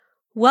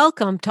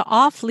Welcome to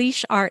Off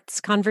Leash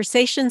Arts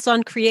Conversations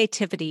on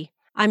Creativity.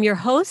 I'm your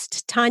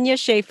host, Tanya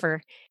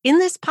Schaefer. In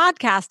this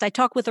podcast, I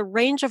talk with a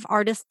range of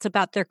artists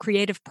about their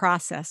creative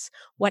process,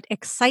 what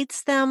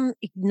excites them,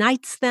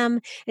 ignites them,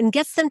 and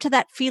gets them to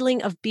that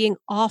feeling of being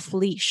off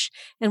leash.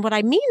 And what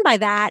I mean by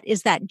that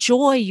is that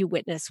joy you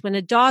witness when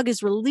a dog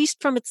is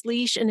released from its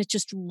leash and it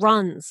just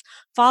runs,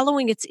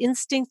 following its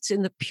instincts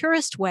in the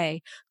purest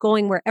way,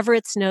 going wherever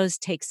its nose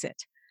takes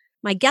it.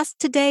 My guest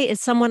today is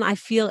someone I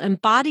feel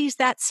embodies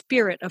that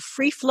spirit of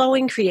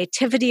free-flowing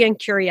creativity and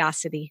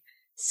curiosity.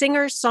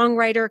 Singer,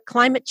 songwriter,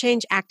 climate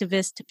change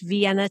activist,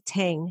 Vienna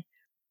Teng.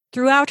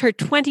 Throughout her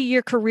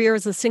 20-year career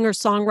as a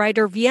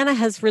singer-songwriter, Vienna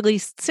has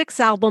released 6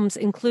 albums,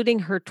 including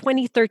her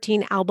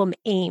 2013 album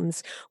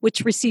Aims,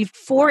 which received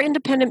 4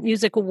 Independent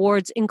Music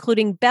Awards,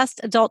 including Best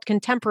Adult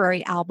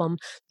Contemporary Album,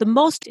 the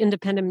most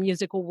independent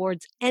music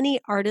awards any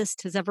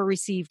artist has ever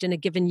received in a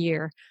given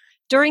year.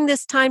 During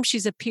this time,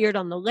 she's appeared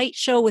on The Late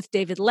Show with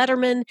David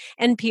Letterman,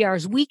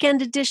 NPR's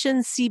Weekend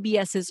Edition,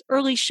 CBS's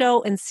Early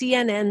Show, and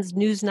CNN's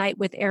Newsnight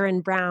with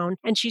Aaron Brown.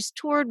 And she's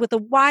toured with a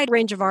wide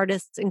range of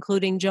artists,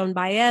 including Joan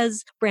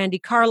Baez,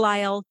 Brandi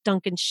Carlile,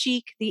 Duncan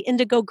Sheik, the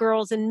Indigo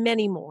Girls, and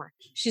many more.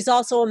 She's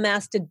also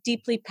amassed a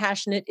deeply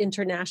passionate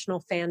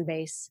international fan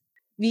base.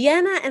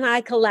 Vienna and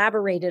I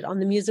collaborated on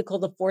the musical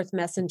The Fourth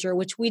Messenger,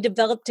 which we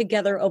developed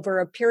together over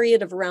a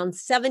period of around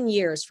 7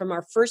 years from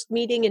our first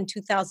meeting in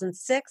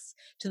 2006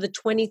 to the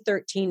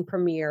 2013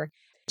 premiere.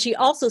 She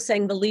also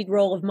sang the lead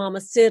role of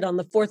Mama Sid on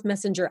the Fourth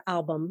Messenger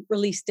album,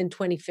 released in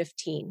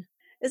 2015.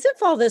 As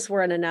if all this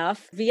weren't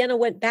enough, Vienna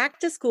went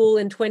back to school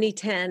in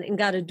 2010 and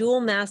got a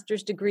dual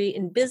master's degree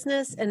in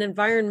business and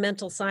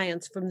environmental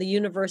science from the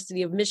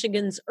University of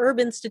Michigan's Erb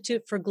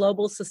Institute for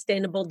Global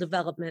Sustainable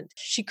Development.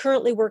 She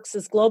currently works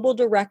as Global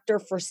Director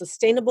for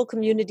Sustainable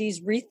Communities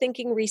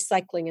Rethinking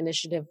Recycling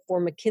Initiative for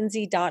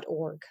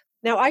McKinsey.org.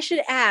 Now, I should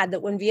add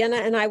that when Vienna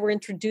and I were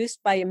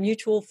introduced by a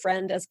mutual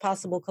friend as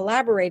possible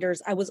collaborators,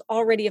 I was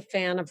already a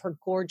fan of her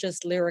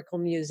gorgeous lyrical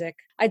music.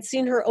 I'd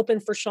seen her open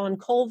for Sean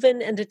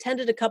Colvin and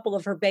attended a couple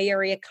of her Bay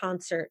Area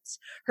concerts.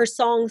 Her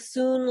song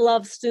Soon,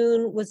 Love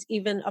Soon was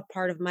even a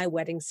part of my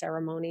wedding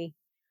ceremony.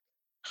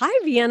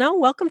 Hi, Vienna.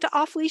 Welcome to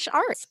Off Leash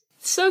Arts.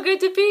 So good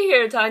to be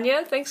here,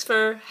 Tanya. Thanks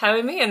for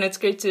having me, and it's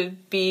great to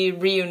be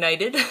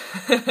reunited,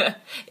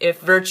 if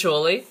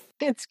virtually.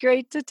 It's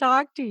great to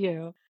talk to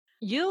you.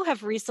 You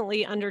have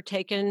recently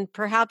undertaken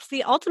perhaps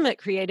the ultimate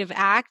creative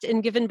act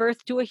and given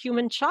birth to a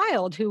human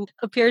child who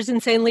appears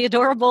insanely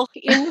adorable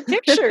in the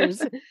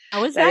pictures.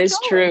 How is that That is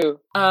going? true.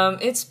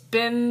 It's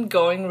been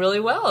going really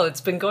well. It's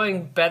been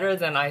going better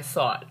than I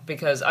thought,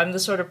 because I'm the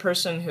sort of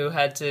person who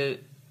had to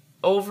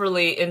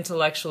overly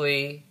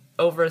intellectually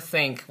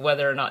overthink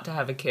whether or not to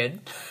have a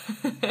kid.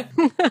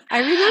 I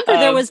remember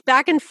there was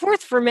back and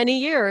forth for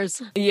many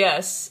years.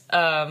 Yes.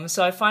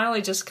 So I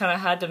finally just kind of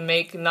had to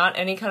make not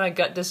any kind of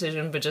gut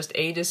decision, but just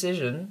a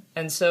decision.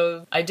 And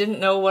so I didn't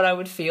know what I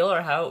would feel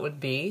or how it would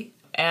be.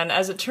 And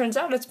as it turns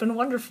out, it's been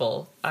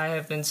wonderful. I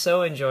have been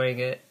so enjoying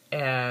it.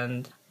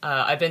 And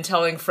I've been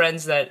telling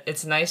friends that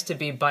it's nice to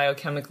be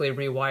biochemically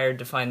rewired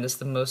to find this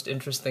the most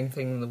interesting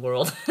thing in the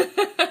world.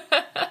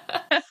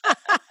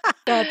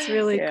 That's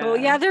really cool.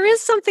 Yeah, there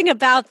is something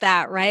about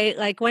that, right?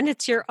 Like when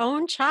it's your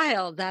own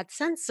child, that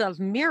sense of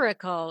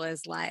miracle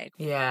is like...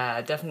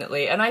 Yeah,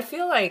 definitely. And I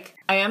feel like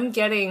I am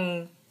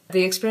getting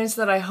the experience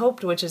that I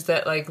hoped, which is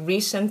that like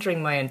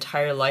recentering my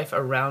entire life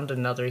around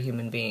another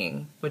human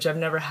being, which I've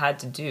never had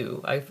to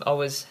do. I've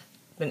always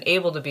been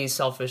able to be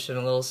selfish and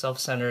a little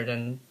self-centered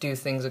and do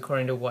things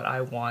according to what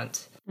I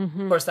want.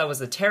 Mm-hmm. Of course, that was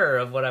the terror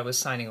of what I was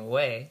signing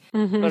away.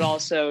 Mm-hmm. But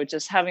also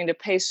just having to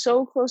pay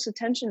so close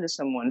attention to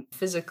someone.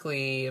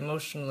 Physically,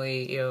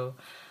 emotionally,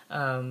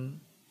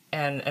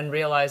 and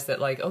realize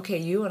that like, okay,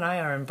 you and I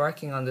are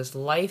embarking on this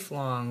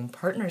lifelong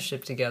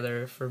partnership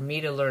together for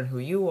me to learn who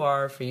you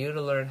are, for you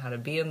to learn how to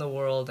be in the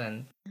world.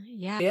 And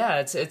yeah,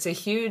 it's a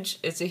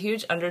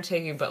huge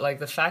undertaking, but like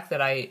the fact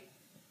that I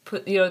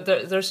put,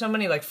 there's so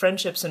many like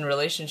friendships and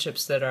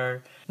relationships that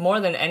are more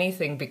than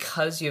anything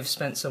because you've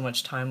spent so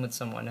much time with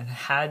someone and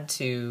had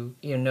to,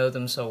 know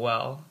them so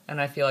well.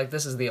 And I feel like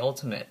this is the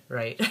ultimate,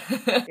 right?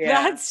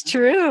 Yeah. That's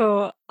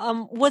true.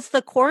 Was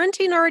the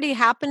quarantine already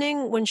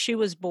happening when she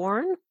was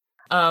born?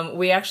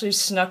 We actually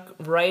snuck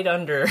right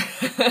under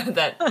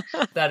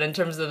that in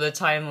terms of the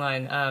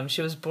timeline.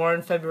 She was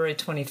born February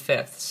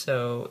 25th.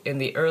 So in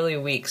the early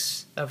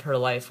weeks of her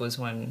life was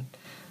when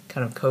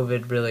kind of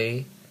COVID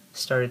really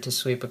started to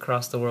sweep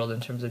across the world in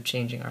terms of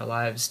changing our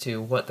lives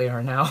to what they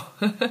are now.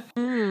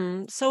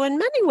 So in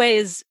many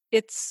ways,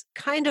 it's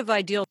kind of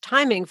ideal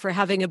timing for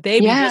having a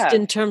baby, just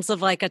in terms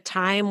of like a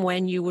time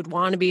when you would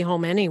want to be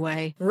home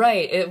anyway.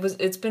 Right.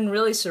 It's been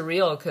really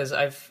surreal because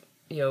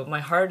my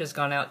heart has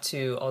gone out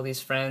to all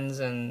these friends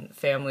and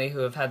family who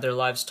have had their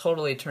lives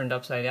totally turned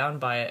upside down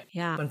by it.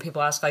 Yeah. When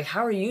people ask like,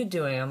 how are you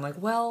doing? I'm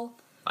like, well,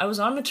 I was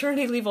on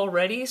maternity leave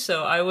already,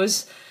 so I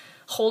was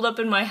holed up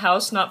in my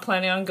house, not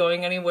planning on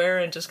going anywhere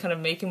and just kind of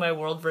making my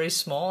world very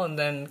small, and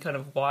then kind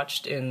of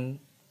watched in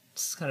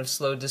kind of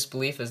slow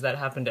disbelief as that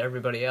happened to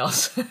everybody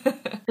else.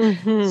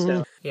 Mm-hmm.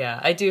 So, yeah,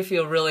 I do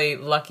feel really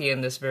lucky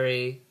in this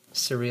very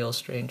surreal,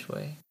 strange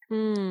way.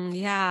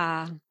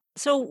 Yeah.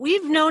 So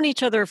we've known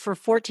each other for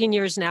 14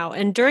 years now.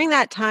 And during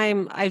that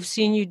time, I've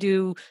seen you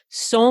do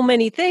so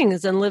many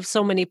things and live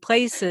so many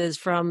places,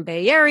 from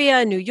Bay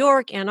Area, New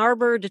York, Ann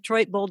Arbor,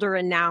 Detroit, Boulder,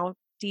 and now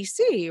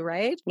DC,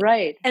 right?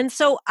 Right. And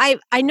so I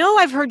know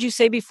I've heard you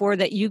say before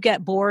that you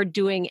get bored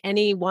doing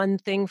any one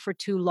thing for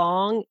too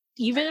long,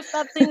 even if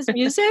that thing's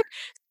music.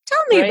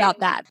 Tell me about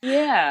that.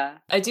 Yeah.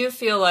 I do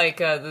feel like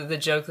the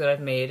joke that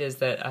I've made is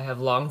that I have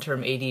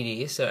long-term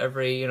ADD. So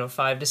every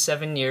 5 to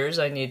 7 years,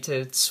 I need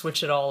to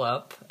switch it all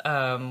up,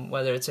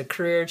 whether it's a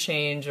career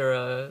change or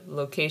a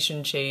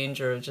location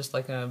change or just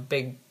like a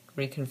big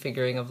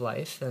reconfiguring of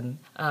life. And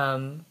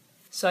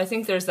so I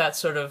think there's that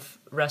sort of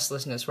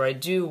restlessness where I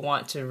do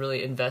want to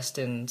really invest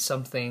in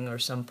something or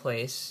some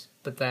place,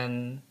 but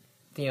then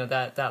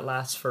that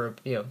lasts for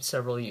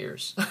several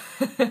years.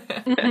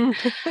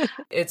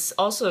 It's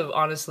also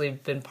honestly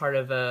been part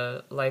of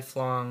a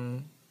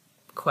lifelong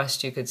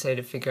quest, you could say,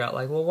 to figure out,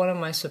 like, well, what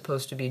am I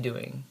supposed to be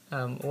doing?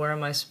 Where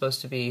am I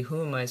supposed to be?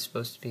 Who am I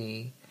supposed to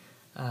be?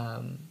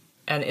 And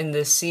in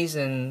this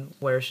season,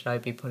 where should I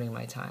be putting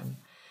my time?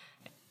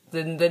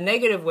 The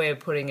negative way of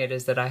putting it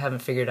is that I haven't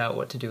figured out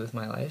what to do with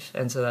my life,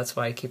 and so that's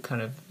why I keep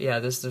kind of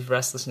this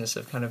restlessness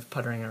of kind of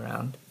puttering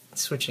around,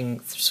 switching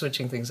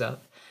things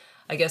up.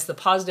 I guess the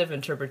positive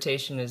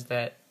interpretation is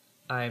that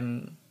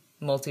I'm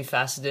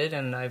multifaceted,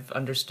 and I've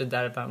understood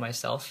that about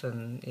myself.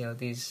 And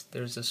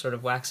there's a sort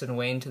of wax and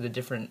wane to the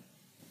different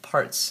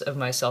parts of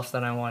myself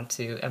that I want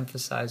to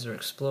emphasize or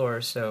explore.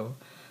 So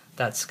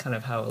that's kind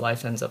of how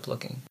life ends up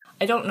looking.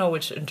 I don't know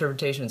which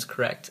interpretation is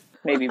correct.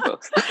 Maybe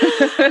both.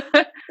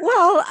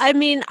 Well, I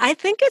mean, I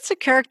think it's a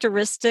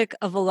characteristic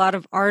of a lot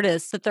of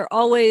artists that they're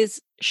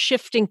always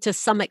shifting to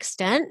some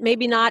extent,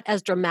 maybe not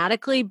as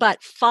dramatically,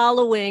 but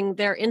following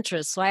their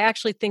interests. So I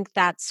actually think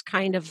that's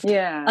kind of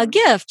a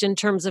gift in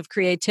terms of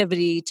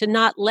creativity, to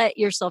not let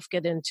yourself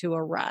get into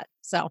a rut.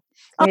 So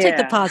I'll take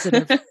the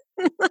positive.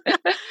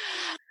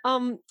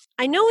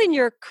 I know in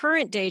your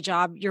current day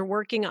job, you're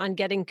working on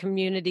getting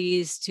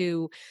communities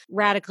to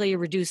radically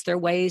reduce their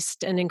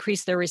waste and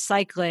increase their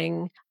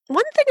recycling.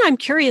 One thing I'm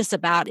curious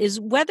about is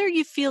whether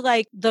you feel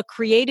like the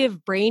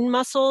creative brain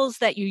muscles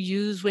that you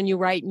use when you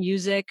write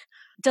music,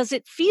 does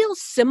it feel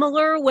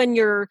similar when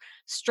you're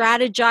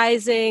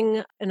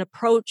strategizing an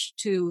approach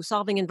to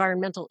solving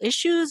environmental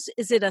issues?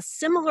 Is it a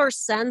similar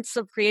sense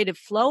of creative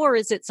flow, or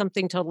is it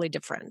something totally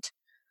different?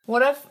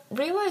 What I've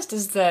realized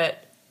is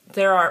that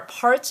there are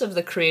parts of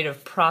the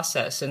creative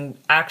process and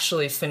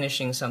actually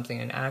finishing something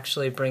and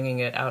actually bringing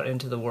it out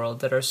into the world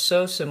that are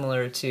so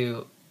similar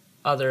to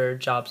other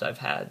jobs I've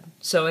had.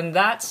 So in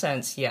that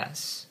sense,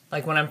 yes.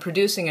 Like when I'm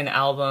producing an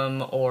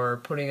album or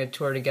putting a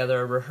tour together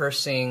or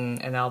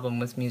rehearsing an album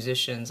with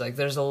musicians, like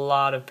there's a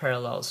lot of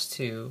parallels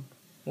to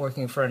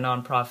working for a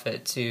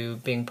nonprofit, to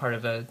being part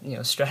of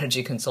a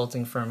strategy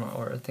consulting firm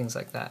or things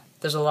like that.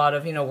 There's a lot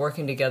of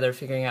working together,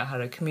 figuring out how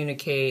to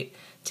communicate,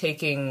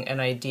 taking an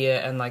idea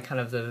and like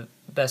kind of the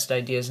best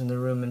ideas in the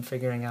room and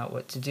figuring out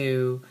what to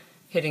do,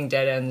 hitting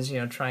dead ends,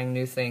 trying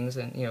new things,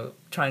 and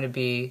trying to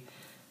be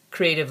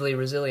creatively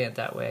resilient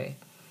that way.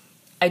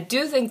 I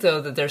do think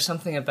though that there's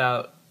something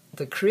about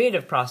the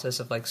creative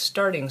process of like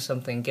starting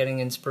something, getting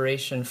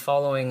inspiration,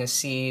 following a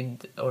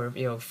seed, or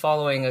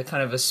following a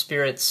kind of a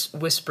spirit's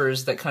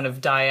whispers that kind of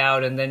die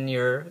out, and then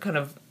you're kind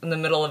of in the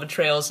middle of a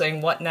trail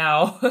saying, what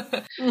now?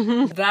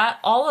 Mm-hmm. That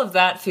all of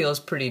that feels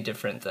pretty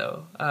different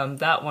though.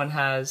 That one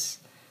has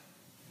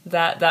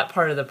that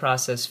part of the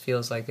process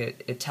feels like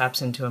it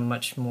taps into a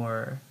much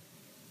more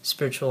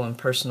spiritual and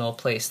personal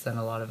place than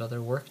a lot of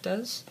other work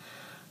does.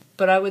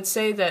 But I would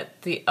say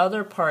that the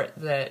other part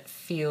that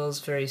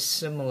feels very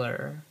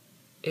similar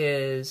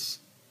is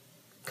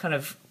kind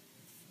of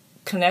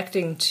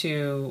connecting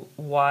to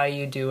why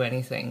you do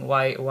anything,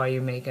 why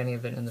you make any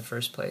of it in the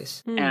first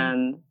place. Mm.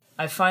 And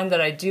I find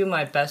that I do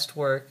my best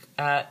work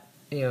at,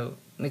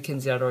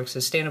 McKinsey.org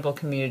Sustainable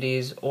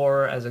Communities,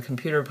 or as a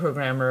computer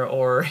programmer,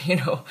 or,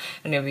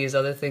 any of these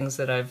other things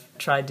that I've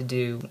tried to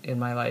do in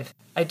my life.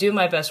 I do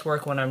my best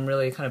work when I'm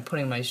really kind of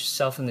putting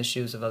myself in the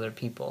shoes of other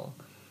people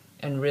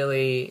and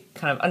really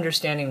kind of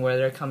understanding where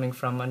they're coming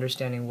from,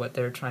 understanding what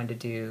they're trying to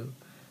do,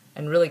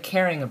 and really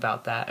caring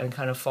about that and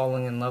kind of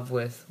falling in love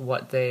with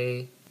what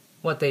they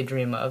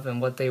dream of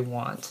and what they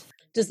want.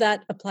 Does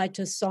that apply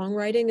to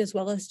songwriting as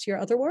well as to your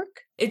other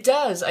work? It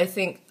does. I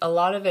think a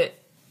lot of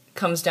it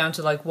comes down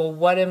to like, well,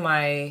 what am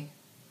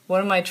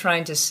I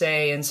trying to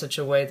say in such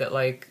a way that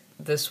like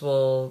this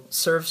will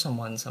serve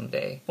someone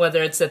someday?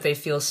 Whether it's that they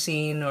feel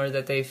seen or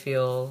that they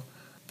feel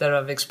that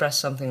I've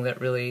expressed something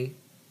that really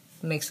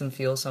makes them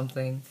feel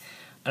something.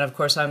 And of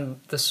course,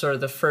 I'm the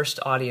first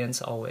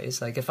audience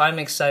always. Like if I'm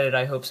excited,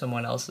 I hope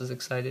someone else is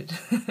excited.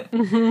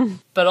 Mm-hmm.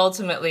 But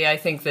ultimately, I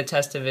think the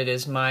test of it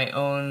is my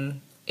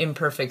own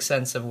imperfect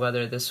sense of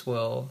whether this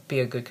will be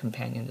a good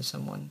companion to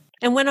someone.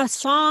 And when a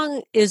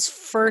song is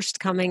first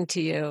coming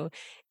to you,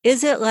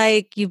 is it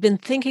like you've been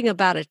thinking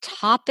about a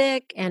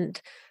topic and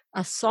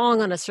a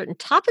song on a certain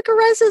topic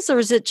arises, or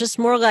is it just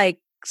more like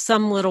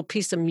some little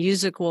piece of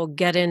music will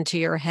get into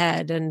your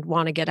head and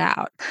want to get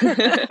out?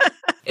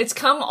 It's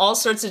come all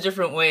sorts of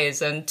different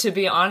ways. And to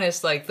be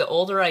honest, like the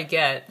older I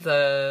get,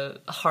 the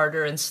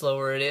harder and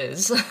slower it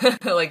is.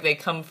 Like they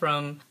come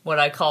from what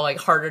I call like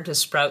harder to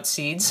sprout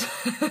seeds.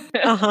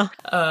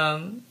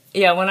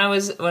 Yeah, when I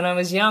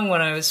was young,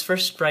 when I was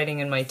first writing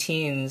in my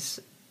teens,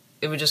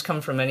 it would just come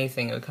from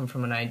anything. It would come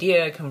from an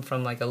idea, it'd come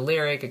from like a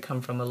lyric, it'd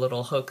come from a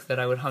little hook that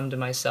I would hum to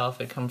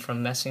myself, it'd come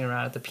from messing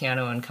around at the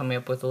piano and coming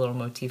up with a little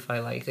motif I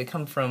liked. It'd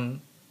come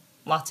from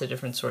lots of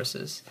different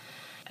sources.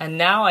 And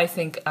now I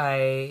think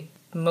I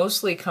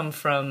mostly come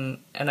from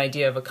an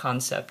idea of a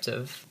concept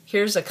of,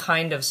 here's a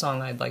kind of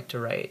song I'd like to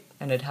write.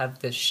 And it'd have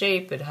this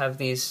shape, it'd have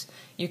these,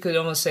 you could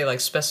almost say like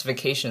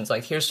specifications,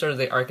 like here's sort of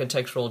the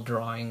architectural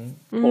drawing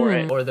for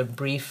it, or the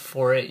brief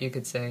for it, you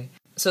could say.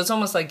 So it's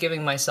almost like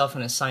giving myself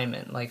an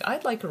assignment. Like,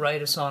 I'd like to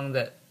write a song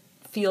that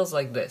feels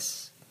like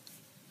this,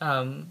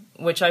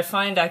 which I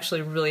find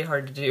actually really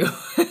hard to do.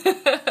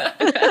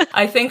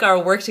 I think our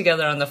work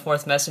together on The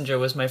Fourth Messenger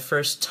was my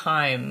first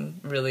time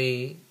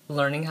really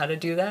learning how to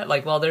do that.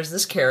 Like, well, there's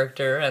this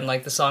character, and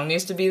like the song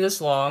needs to be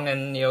this long,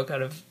 and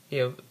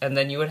and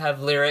then you would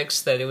have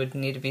lyrics that it would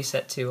need to be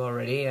set to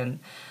already. And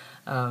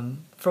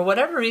for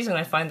whatever reason,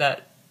 I find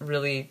that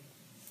really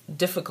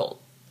difficult.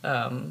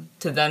 To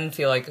then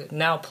feel like,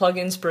 now plug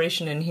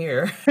inspiration in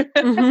here.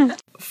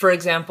 For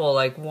example,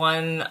 like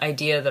one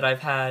idea that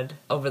I've had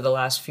over the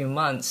last few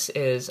months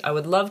is I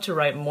would love to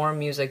write more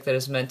music that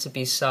is meant to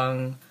be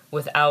sung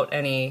without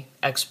any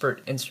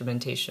expert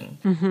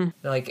instrumentation.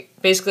 Like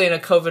basically in a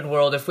COVID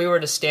world, if we were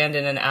to stand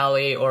in an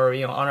alley or,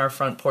 on our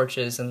front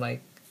porches and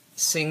like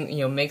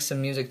sing, make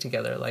some music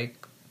together, like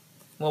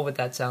what would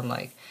that sound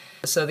like?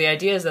 So the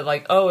idea is that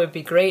like, it'd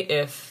be great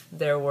if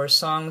there were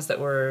songs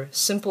that were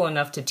simple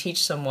enough to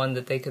teach someone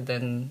that they could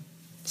then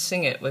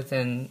sing it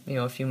within,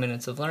 a few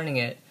minutes of learning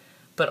it,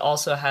 but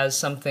also has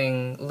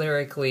something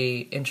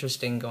lyrically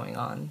interesting going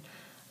on.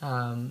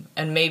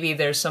 And maybe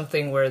there's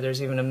something where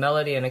there's even a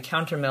melody and a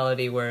counter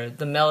melody where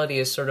the melody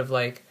is sort of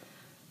like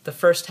the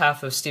first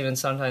half of Stephen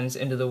Sondheim's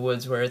Into the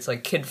Woods, where it's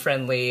like kid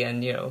friendly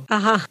and,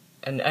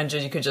 and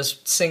you could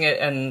just sing it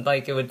and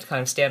like it would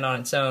kind of stand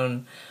on its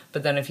own.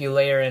 But then if you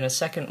layer in a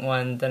second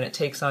one, then it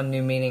takes on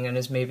new meaning and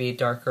is maybe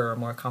darker or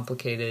more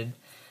complicated,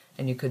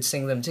 and you could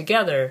sing them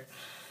together.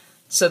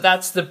 So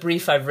that's the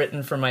brief I've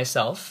written for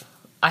myself.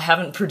 I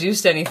haven't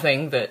produced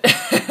anything that...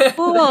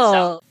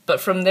 Cool.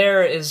 But from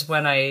there is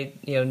when I,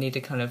 need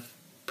to kind of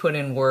put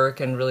in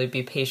work and really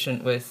be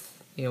patient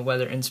with,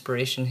 whether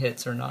inspiration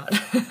hits or not.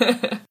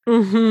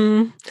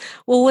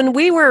 Well, when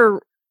we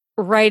were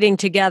writing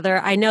together,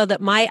 I know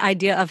that my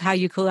idea of how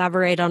you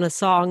collaborate on a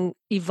song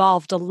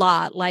evolved a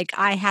lot. Like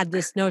I had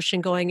this notion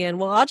going in,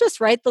 well, I'll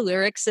just write the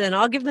lyrics and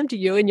I'll give them to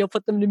you and you'll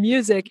put them to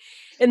music.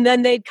 And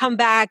then they'd come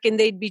back and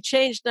they'd be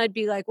changed. And I'd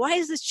be like, why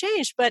is this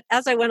changed? But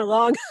as I went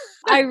along,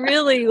 I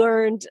really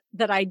learned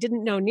that I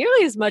didn't know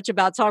nearly as much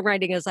about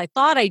songwriting as I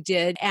thought I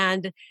did.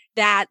 And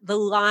that the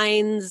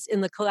lines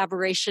in the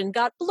collaboration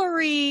got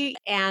blurry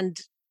and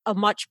a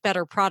much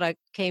better product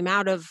came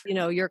out of,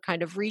 your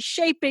kind of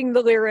reshaping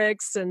the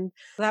lyrics. And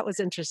that was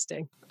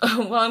interesting.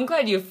 Well, I'm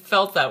glad you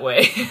felt that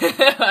way.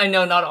 I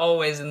know not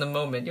always in the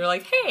moment. You're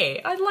like,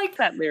 hey, I like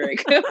that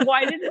lyric.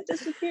 Why did it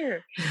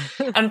disappear?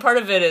 And part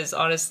of it is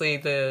honestly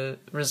the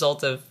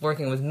result of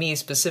working with me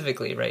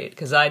specifically, right?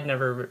 Because I'd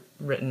never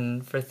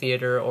written for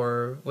theater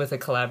or with a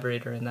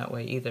collaborator in that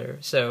way either.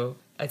 So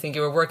I think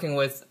you were working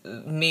with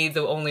me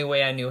the only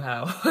way I knew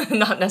how,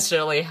 not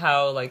necessarily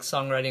how like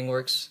songwriting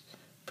works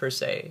per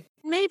se.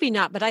 Maybe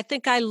not, but I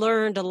think I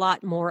learned a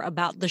lot more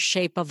about the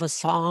shape of a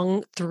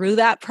song through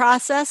that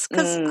process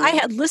because I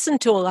had listened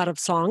to a lot of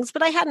songs,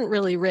 but I hadn't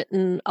really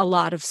written a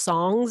lot of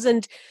songs.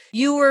 And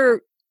you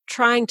were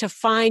trying to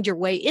find your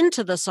way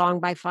into the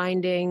song by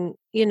finding,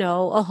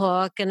 a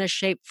hook and a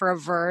shape for a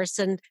verse.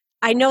 And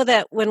I know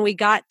that when we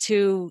got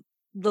to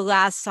the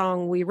last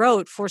song we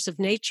wrote, Force of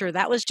Nature,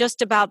 that was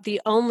just about the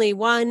only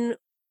one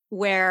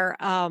where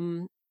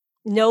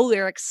no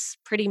lyrics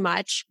pretty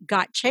much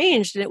got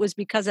changed. And it was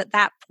because at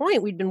that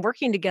point we'd been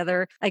working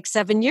together like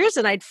 7 years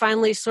and I'd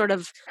finally sort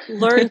of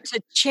learned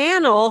to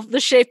channel the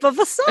shape of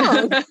a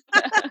song.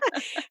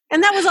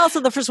 And that was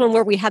also the first one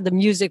where we had the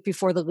music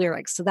before the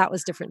lyrics. So that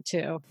was different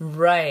too.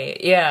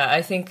 Right. Yeah.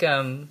 I think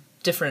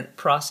different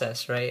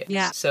process, right?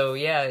 Yeah. So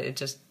yeah, it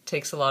just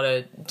takes a lot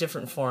of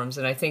different forms.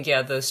 And I think,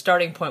 the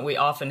starting point we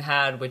often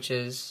had, which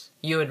is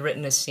you had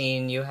written a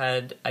scene, you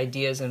had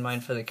ideas in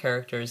mind for the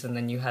characters, and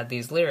then you had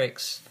these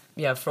lyrics.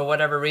 Yeah, for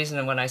whatever reason,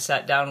 and when I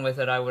sat down with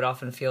it, I would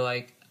often feel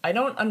like, I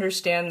don't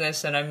understand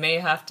this, and I may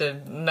have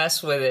to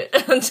mess with it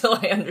until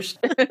I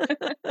understand.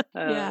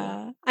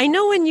 Yeah. I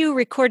know when you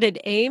recorded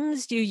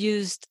Ames, you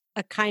used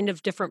a kind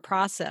of different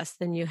process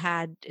than you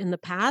had in the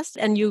past,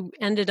 and you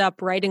ended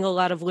up writing a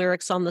lot of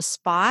lyrics on the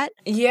spot.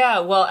 Yeah,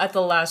 well, at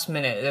the last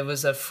minute, it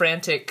was a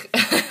frantic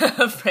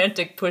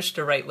push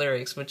to write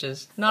lyrics, which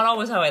is not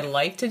always how I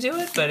like to do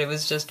it, but it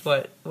was just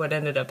what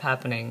ended up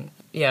happening.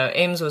 Yeah,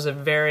 Ames was a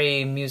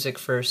very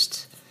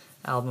music-first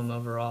album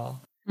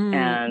overall.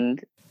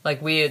 And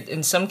like we had,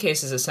 in some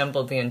cases,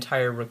 assembled the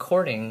entire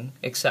recording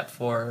except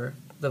for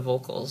the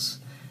vocals.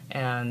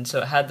 And so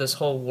it had this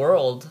whole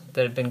world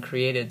that had been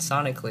created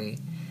sonically.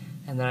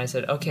 And then I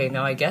said, okay,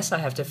 now I guess I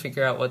have to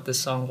figure out what this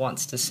song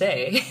wants to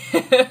say.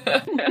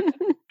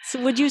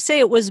 So would you say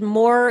it was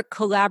more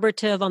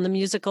collaborative on the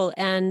musical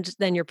end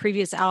than your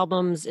previous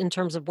albums in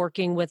terms of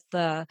working with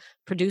the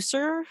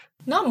producer?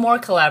 Not more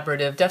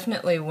collaborative.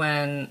 Definitely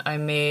when I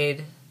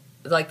made,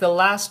 like the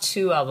last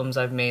two albums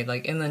I've made,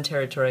 like Inland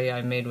Territory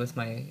I made with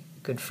my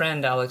good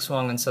friend Alex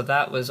Wong, and so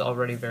that was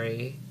already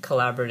very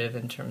collaborative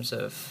in terms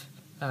of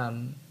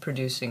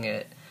producing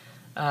it.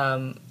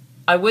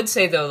 I would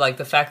say, though, like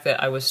the fact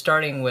that I was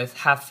starting with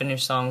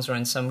half-finished songs, or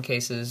in some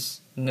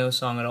cases, no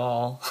song at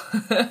all.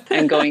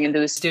 And going into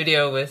the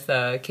studio with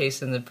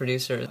Case and the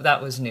producer,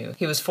 that was new.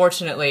 He was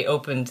fortunately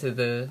open to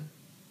the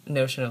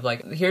notion of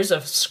like, here's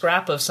a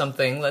scrap of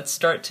something, let's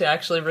start to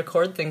actually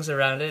record things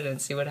around it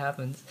and see what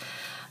happens.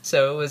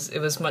 So it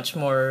was much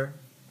more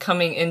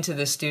coming into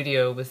the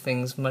studio with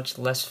things much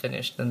less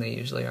finished than they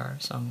usually are,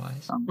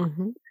 song-wise.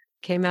 Mm-hmm.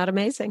 Came out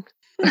amazing.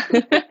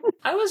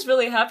 I was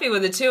really happy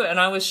with it too, and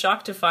I was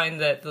shocked to find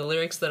that the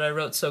lyrics that I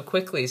wrote so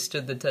quickly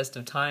stood the test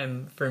of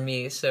time for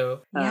me. So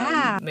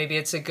maybe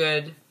it's a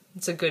good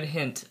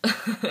hint.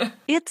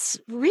 It's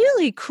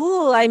really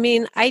cool. I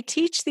mean, I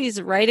teach these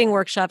writing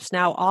workshops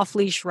now,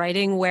 off-leash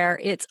writing, where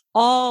it's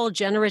all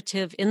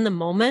generative in the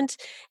moment.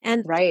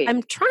 And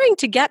I'm trying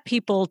to get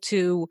people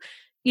to,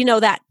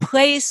 that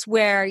place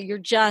where you're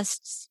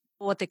just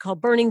what they call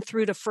burning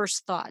through to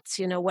first thoughts,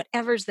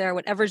 whatever's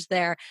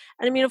there.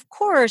 And I mean, of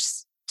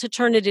course, to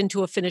turn it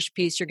into a finished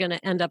piece, you're going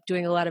to end up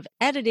doing a lot of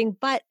editing.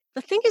 But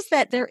the thing is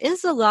that there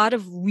is a lot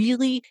of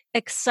really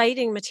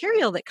exciting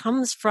material that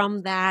comes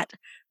from that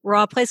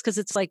raw place, because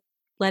it's like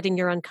letting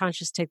your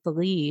unconscious take the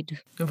lead.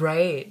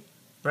 Right.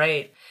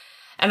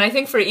 And I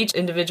think for each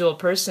individual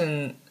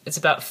person, it's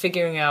about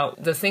figuring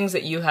out the things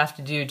that you have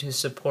to do to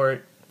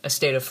support a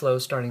state of flow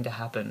starting to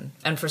happen.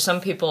 And for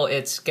some people,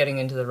 it's getting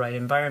into the right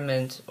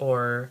environment,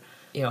 or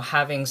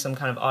having some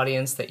kind of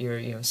audience that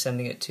you're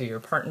sending it to your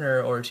partner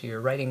or to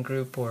your writing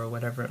group or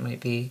whatever it might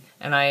be.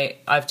 And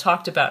I've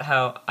talked about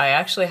how I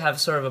actually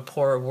have sort of a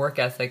poor work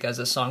ethic as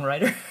a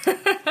songwriter.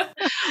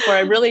 Where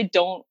I really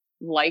don't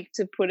like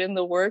to put in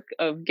the work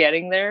of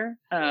getting there.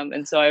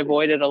 And so I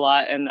avoid it a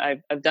lot. And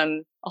I've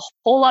done a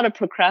whole lot of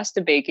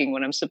procrastinating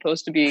when I'm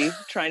supposed to be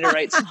trying to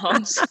write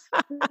songs.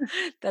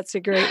 That's a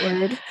great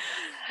word.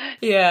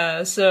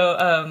 Yeah.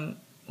 So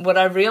what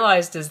I've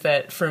realized is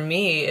that for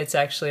me, it's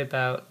actually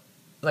about,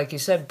 like you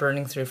said,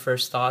 burning through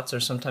first thoughts, or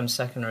sometimes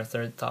second or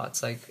third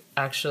thoughts, like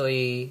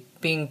actually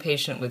being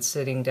patient with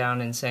sitting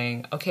down and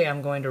saying, okay,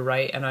 I'm going to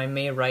write, and I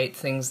may write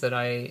things that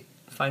I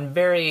find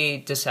very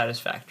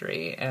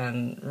dissatisfactory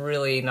and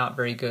really not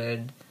very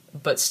good,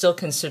 but still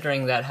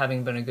considering that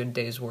having been a good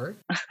day's work.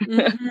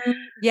 Mm-hmm.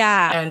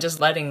 Yeah. And just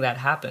letting that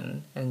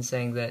happen and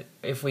saying that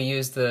if we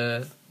use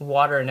the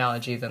water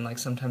analogy, then like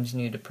sometimes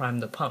you need to prime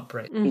the pump,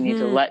 right? Mm-hmm. You need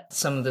to let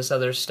some of this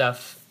other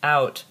stuff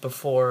out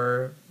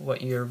before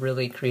what you're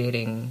really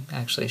creating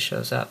actually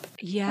shows up.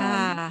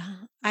 Yeah.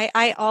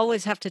 I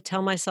always have to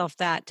tell myself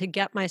that to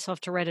get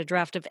myself to write a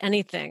draft of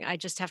anything. I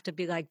just have to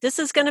be like, this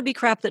is going to be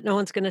crap that no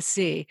one's going to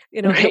see,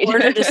 in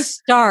order to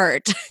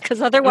start.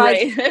 Because otherwise,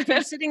 if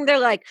you're sitting there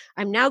like,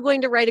 I'm now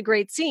going to write a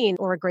great scene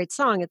or a great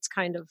song, it's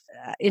kind of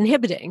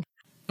inhibiting.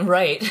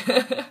 Right.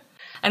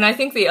 And I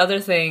think the other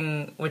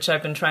thing, which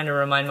I've been trying to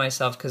remind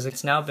myself, because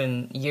it's now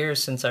been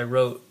years since I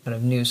wrote kind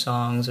of new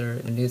songs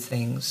or new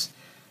things,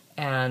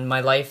 and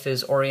my life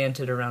is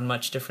oriented around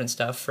much different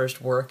stuff.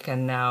 First work,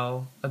 and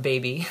now a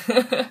baby.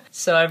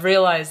 So I've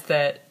realized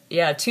that,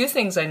 two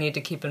things I need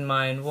to keep in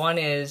mind. One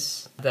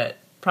is that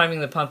priming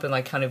the pump and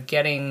like kind of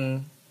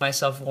getting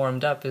myself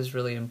warmed up is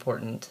really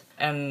important.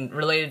 And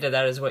related to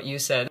that is what you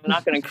said. I'm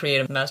not going to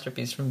create a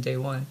masterpiece from day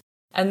one.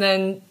 And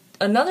then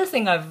another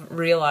thing I've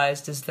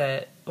realized is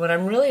that when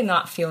I'm really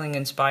not feeling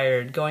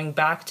inspired, going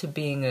back to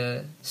being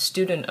a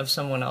student of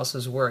someone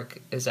else's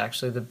work is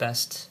actually the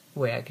best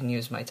way I can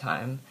use my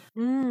time.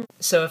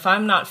 So if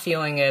I'm not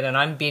feeling it and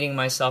I'm beating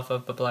myself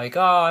up of like,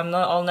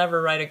 I'll never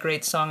write a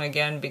great song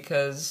again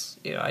because,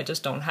 I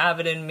just don't have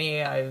it in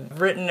me. I've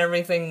written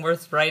everything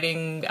worth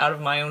writing out of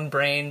my own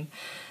brain.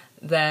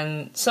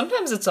 Then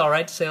sometimes it's all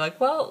right to say like,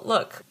 well,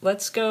 look,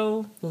 let's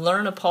go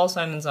learn a Paul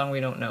Simon song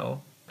we don't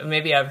know.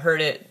 Maybe I've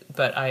heard it,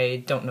 but I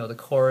don't know the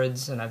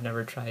chords, and I've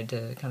never tried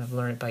to kind of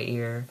learn it by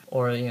ear,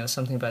 or,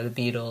 something by the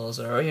Beatles,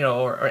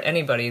 or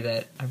anybody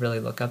that I really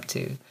look up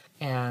to.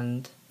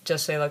 And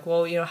just say like,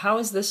 well, how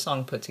is this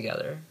song put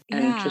together?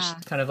 And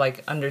just kind of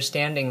like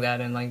understanding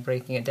that and like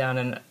breaking it down.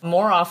 And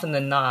more often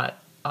than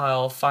not,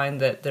 I'll find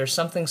that there's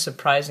something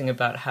surprising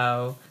about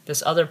how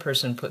this other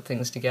person put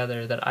things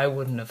together that I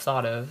wouldn't have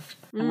thought of.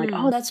 I'm like,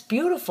 oh, that's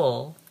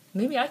beautiful.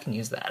 Maybe I can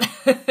use that.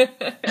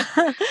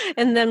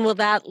 And then will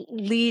that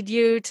lead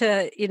you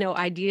to,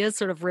 ideas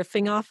sort of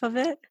riffing off of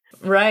it?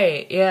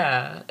 Right,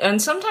 yeah. And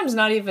sometimes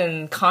not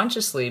even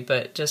consciously,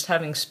 but just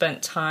having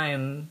spent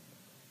time,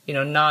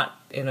 not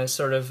in a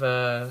sort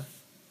of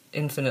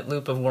infinite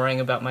loop of worrying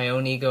about my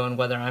own ego and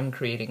whether I'm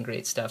creating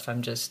great stuff.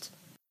 I'm just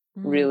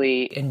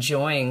really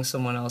enjoying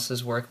someone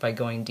else's work by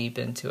going deep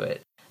into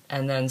it.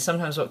 And then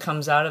sometimes what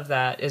comes out of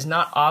that is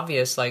not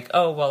obvious, like,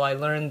 oh, well, I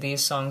learned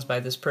these songs by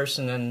this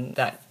person and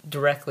that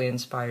directly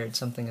inspired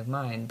something of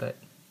mine. But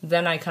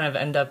then I kind of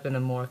end up in a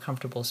more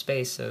comfortable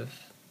space of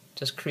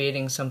just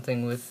creating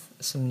something with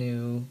some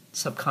new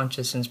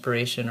subconscious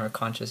inspiration or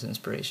conscious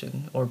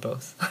inspiration, or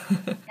both.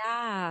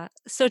 Yeah.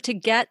 So to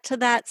get to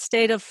that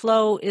state of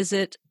flow, is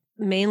it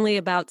mainly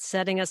about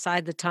setting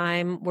aside the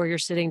time where you're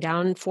sitting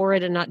down for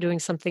it and not doing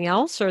something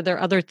else? Or are there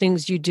other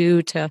things you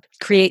do to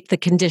create the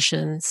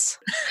conditions?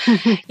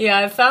 Yeah,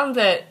 I found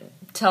that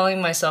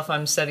telling myself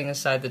I'm setting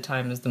aside the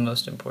time is the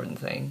most important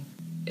thing.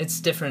 It's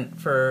different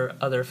for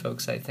other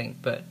folks, I think.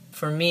 But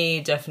for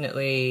me,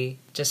 definitely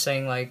just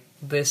saying like,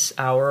 this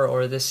hour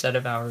or this set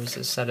of hours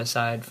is set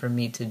aside for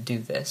me to do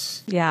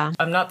this. Yeah.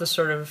 I'm not the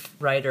sort of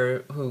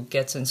writer who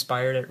gets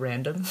inspired at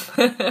random.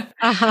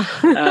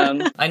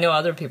 I know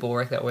other people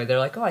work that way. They're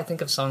like, oh, I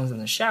think of songs in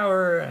the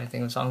shower. I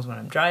think of songs when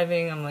I'm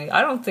driving. I'm like, I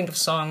don't think of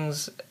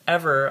songs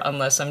ever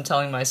unless I'm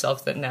telling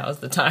myself that now is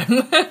the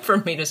time for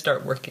me to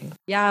start working.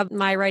 Yeah.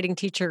 My writing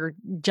teacher,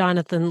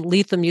 Jonathan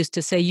Lethem, used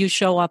to say, you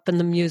show up and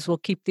the muse will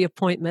keep the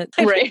appointment.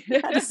 Right.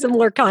 Had a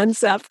similar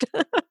concept.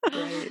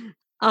 Right.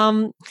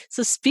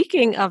 So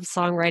speaking of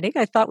songwriting,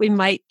 I thought we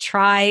might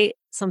try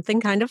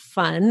something kind of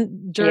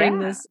fun during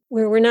this,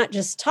 where we're not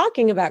just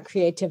talking about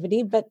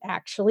creativity, but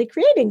actually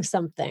creating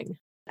something.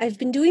 I've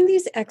been doing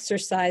these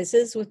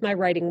exercises with my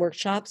writing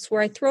workshops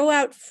where I throw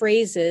out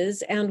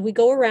phrases and we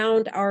go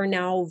around our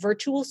now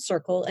virtual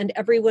circle and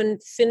everyone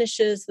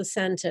finishes the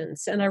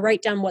sentence and I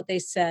write down what they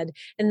said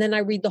and then I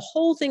read the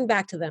whole thing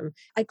back to them.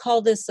 I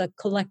call this a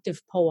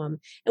collective poem.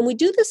 And we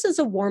do this as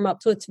a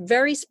warm-up, so it's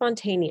very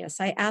spontaneous.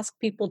 I ask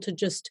people to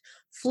just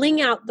fling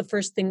out the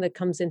first thing that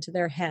comes into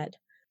their head.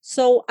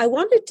 So I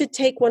wanted to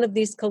take one of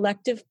these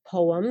collective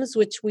poems,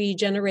 which we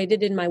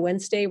generated in my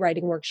Wednesday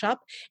writing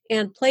workshop,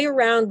 and play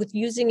around with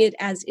using it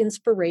as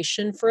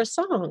inspiration for a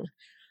song.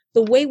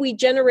 The way we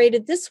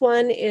generated this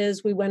one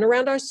is we went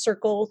around our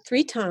circle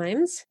 3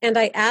 times, and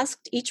I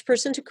asked each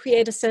person to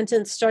create a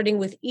sentence starting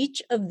with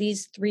each of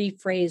these 3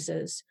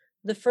 phrases.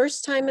 The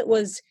first time it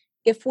was,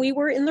 if we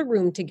were in the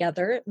room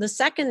together. The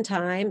second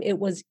time it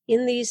was,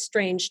 in these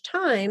strange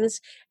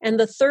times. And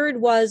the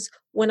third was,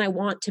 when I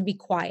want to be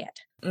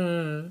quiet.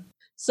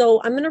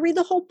 So I'm going to read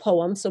the whole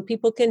poem so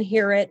people can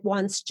hear it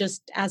once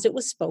just as it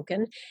was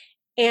spoken.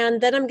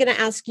 And then I'm going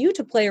to ask you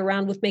to play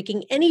around with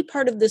making any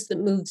part of this that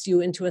moves you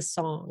into a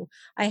song.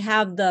 I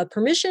have the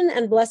permission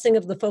and blessing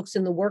of the folks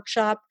in the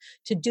workshop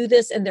to do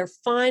this, and they're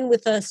fine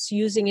with us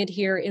using it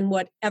here in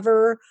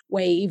whatever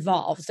way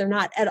evolves. They're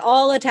not at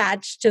all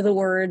attached to the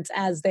words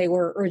as they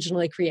were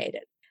originally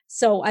created.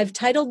 So I've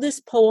titled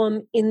this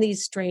poem, In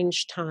These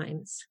Strange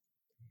Times.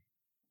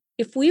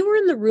 If we were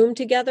in the room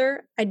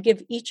together, I'd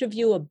give each of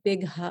you a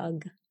big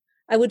hug.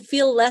 I would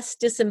feel less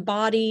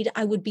disembodied.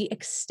 I would be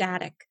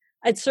ecstatic.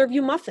 I'd serve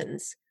you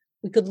muffins.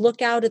 We could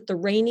look out at the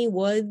rainy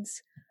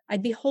woods.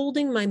 I'd be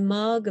holding my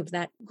mug of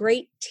that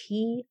great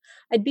tea.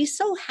 I'd be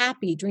so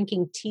happy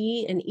drinking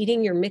tea and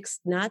eating your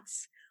mixed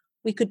nuts.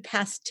 We could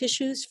pass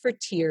tissues for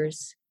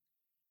tears.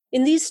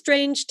 In these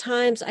strange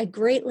times, I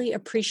greatly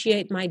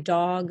appreciate my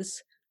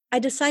dogs. I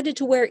decided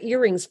to wear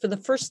earrings for the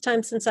first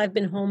time since I've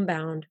been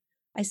homebound.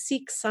 I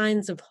seek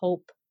signs of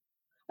hope.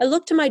 I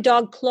look to my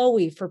dog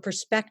Chloe for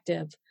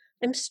perspective.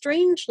 I'm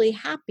strangely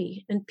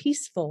happy and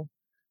peaceful.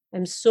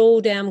 I'm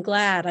so damn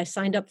glad I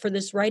signed up for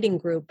this writing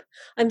group.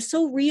 I'm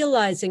so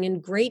realizing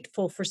and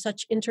grateful for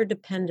such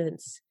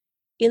interdependence.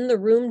 In the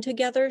room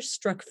together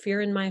struck fear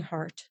in my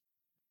heart.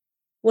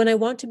 When I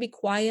want to be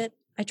quiet,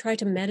 I try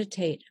to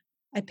meditate.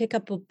 I pick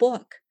up a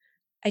book.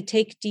 I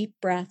take deep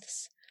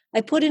breaths. I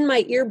put in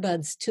my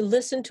earbuds to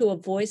listen to a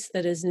voice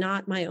that is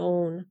not my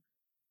own.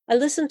 I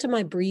listen to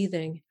my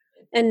breathing.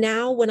 And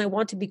now, when I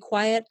want to be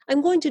quiet,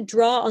 I'm going to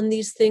draw on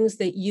these things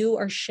that you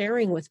are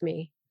sharing with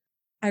me.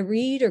 I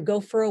read or go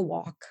for a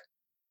walk.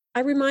 I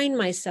remind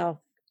myself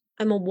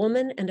I'm a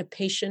woman and a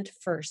patient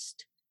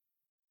first.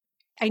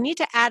 I need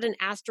to add an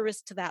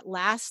asterisk to that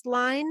last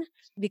line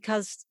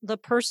because the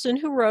person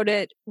who wrote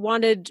it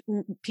wanted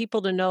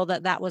people to know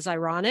that that was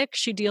ironic.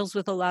 She deals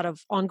with a lot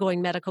of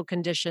ongoing medical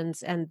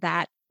conditions, and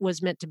that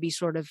was meant to be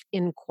sort of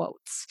in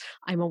quotes.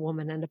 I'm a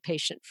woman and a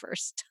patient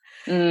first.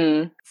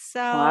 So,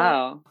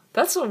 wow.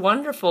 That's a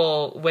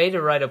wonderful way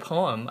to write a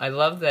poem. I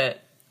love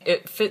that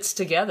it fits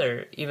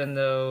together, even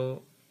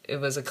though it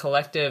was a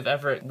collective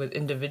effort with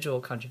individual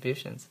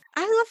contributions.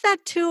 I love that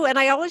too. And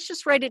I always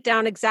just write it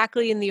down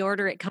exactly in the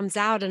order it comes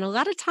out. And a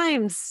lot of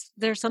times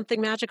there's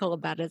something magical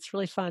about it. It's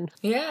really fun.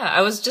 Yeah,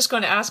 I was just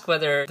going to ask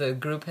whether the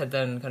group had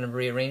then kind of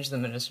rearranged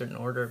them in a certain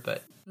order,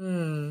 but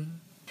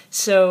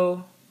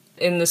So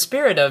in the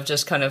spirit of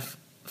just kind of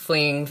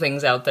flinging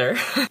things out there,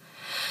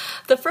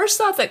 the first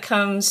thought that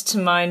comes to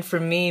mind for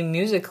me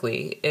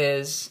musically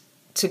is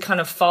to kind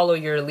of follow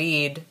your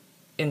lead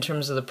in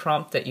terms of the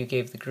prompt that you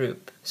gave the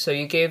group. So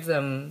you gave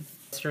them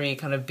 3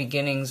 kind of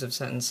beginnings of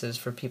sentences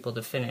for people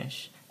to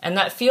finish. And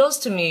that feels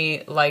to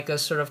me like a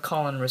sort of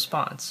call and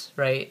response,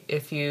 right?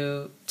 If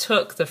you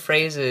took the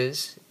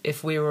phrases,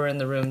 if we were in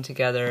the room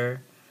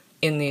together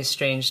in these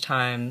strange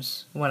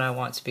times when I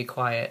want to be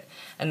quiet,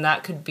 and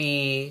that could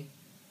be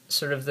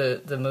sort of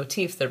the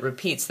motif that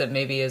repeats that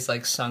maybe is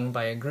like sung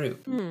by a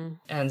group.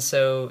 And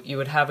so you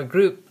would have a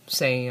group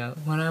saying,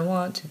 when I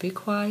want to be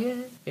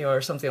quiet,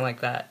 or something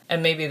like that.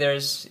 And maybe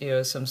there's,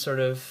 some sort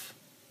of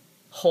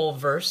whole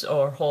verse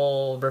or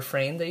whole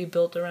refrain that you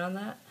built around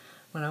that.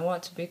 When I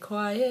want to be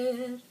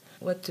quiet,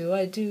 what do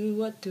I do?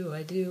 What do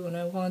I do when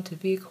I want to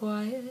be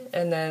quiet?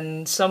 And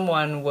then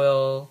someone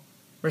will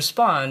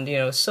respond,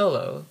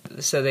 solo.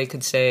 So they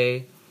could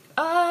say,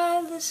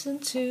 I listen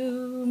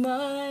to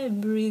my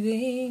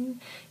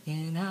breathing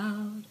in,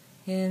 out,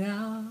 in,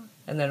 out.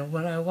 And then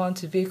when I want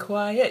to be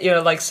quiet,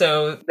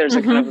 so there's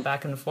a kind of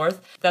back and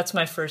forth. That's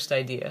my first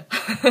idea.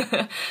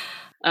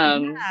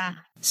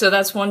 So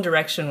that's one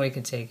direction we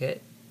could take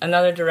it.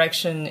 Another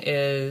direction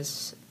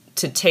is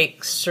to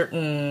take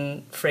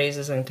certain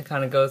phrases and to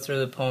kind of go through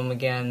the poem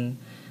again.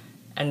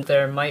 And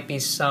there might be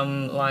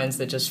some lines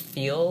that just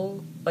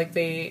feel like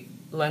they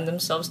lend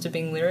themselves to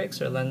being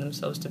lyrics or lend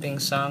themselves to being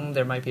sung.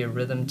 There might be a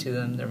rhythm to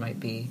them. There might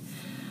be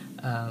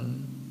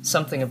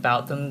something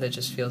about them that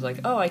just feels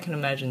like, I can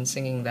imagine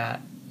singing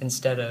that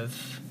instead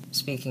of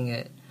speaking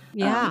it.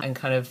 Yeah. And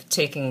kind of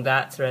taking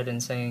that thread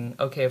and saying,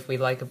 okay, if we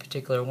like a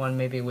particular one,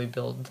 maybe we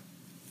build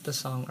the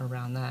song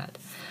around that.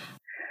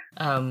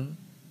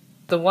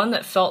 The one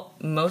that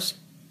felt most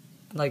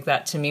like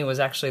that to me was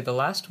actually the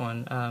last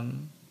one.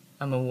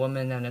 I'm a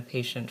woman and a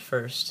patient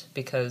first,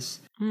 because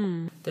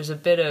there's a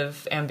bit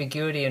of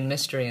ambiguity and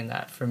mystery in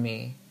that for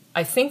me.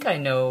 I think I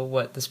know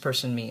what this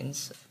person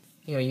means.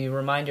 You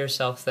remind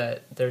yourself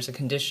that there's a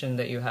condition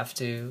that you have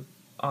to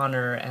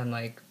honor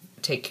and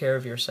take care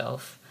of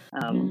yourself.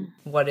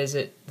 What is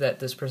it that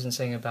this person's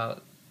saying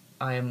about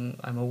I'm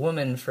a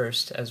woman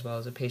first as well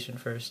as a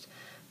patient first?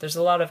 There's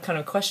a lot of kind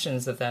of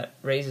questions that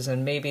raises,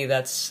 and maybe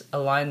that's a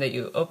line that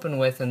you open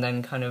with and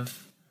then kind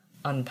of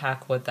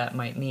unpack what that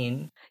might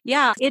mean.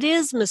 Yeah, it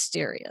is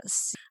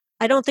mysterious.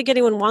 I don't think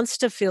anyone wants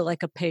to feel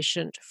like a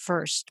patient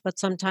first, but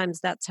sometimes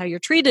that's how you're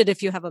treated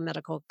if you have a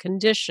medical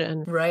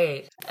condition.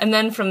 Right. And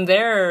then from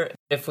there,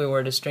 if we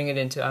were to string it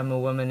into I'm a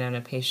woman and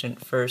a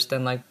patient first,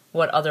 then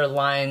what other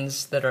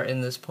lines that are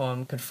in this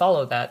poem could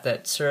follow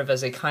that serve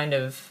as a kind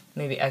of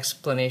maybe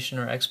explanation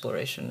or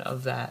exploration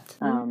of that.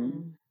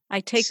 I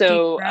take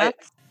deep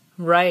breaths.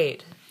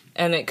 Right.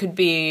 And it could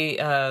be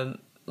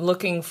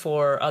looking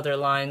for other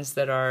lines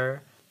that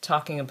are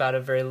talking about a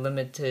very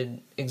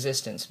limited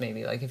existence,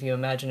 maybe. Like if you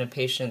imagine a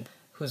patient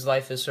whose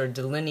life is sort of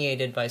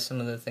delineated by some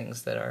of the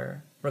things that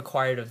are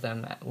required of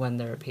them when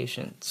they're a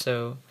patient.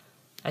 So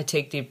I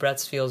take deep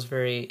breaths feels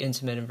very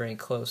intimate and very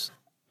close.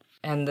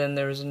 And then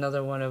there was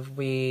another one of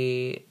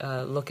we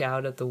look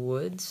out at the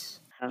woods.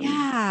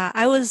 Yeah,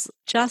 I was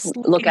just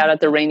look out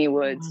at the rainy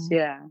woods.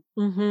 Yeah.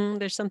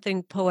 There's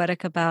something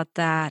poetic about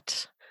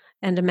that,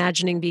 and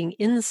imagining being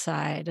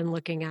inside and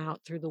looking out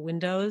through the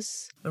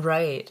windows.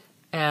 Right.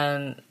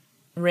 And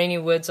Rainy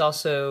Woods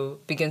also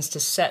begins to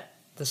set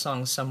the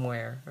song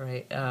somewhere,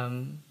 right?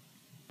 And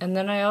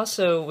then I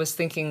also was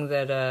thinking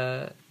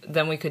that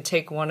then we could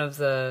take one of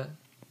the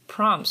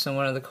prompts and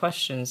one of the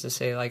questions to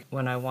say,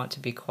 when I want to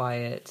be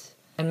quiet,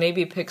 and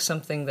maybe pick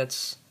something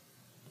that's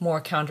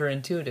more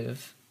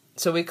counterintuitive.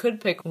 So we could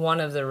pick one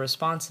of the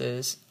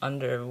responses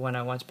under when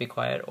I want to be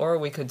quiet, or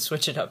we could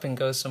switch it up and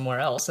go somewhere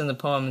else in the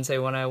poem and say,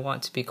 when I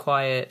want to be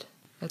quiet,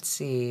 let's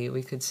see,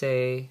 we could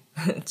say,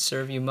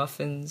 serve you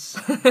muffins.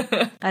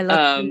 I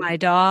love my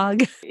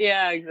dog.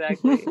 Yeah,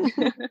 exactly.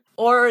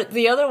 Or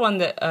the other one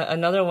that,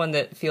 another one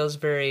that feels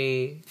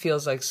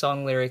like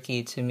song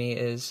lyric-y to me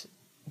is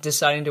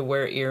deciding to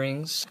wear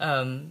earrings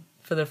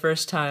for the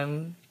first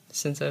time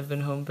since I've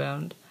been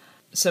homebound.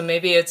 So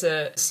maybe it's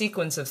a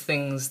sequence of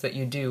things that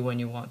you do when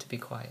you want to be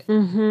quiet.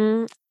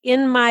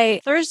 In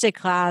my Thursday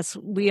class,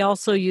 we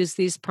also use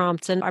these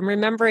prompts, and I'm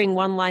remembering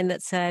one line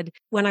that said,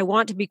 when I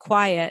want to be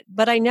quiet,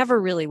 but I never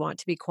really want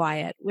to be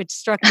quiet, which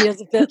struck me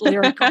as a bit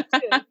lyrical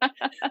too.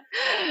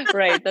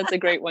 Right, that's a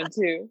great one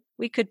too.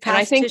 We could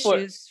pass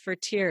tissues for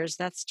tears.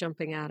 That's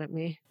jumping out at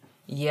me.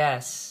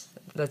 Yes,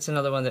 that's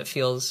another one that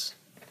feels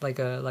like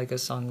a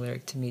song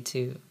lyric to me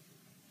too.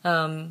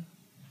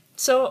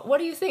 So what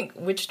do you think?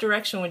 Which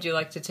direction would you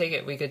like to take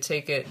it? We could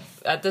take it,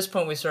 at this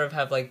point we sort of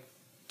have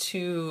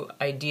two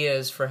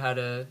ideas for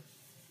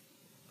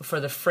for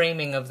the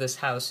framing of this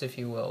house, if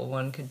you will.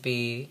 One could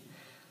be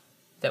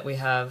that we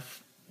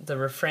have the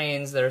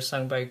refrains that are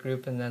sung by a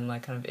group and then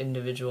kind of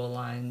individual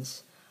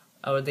lines.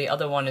 Or the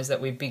other one is that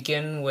we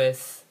begin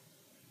with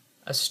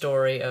a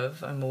story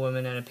of I'm a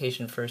woman and a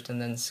patient first, and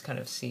then kind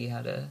of see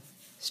how to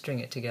string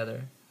it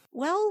together.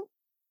 Well,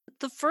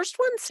 the first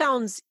one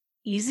sounds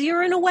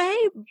easier in a way,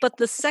 but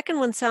the second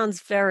one sounds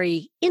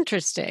very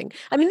interesting.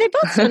 I mean, they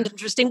both sound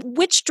interesting.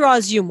 Which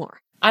draws you more?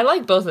 I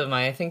like both of them.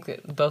 I think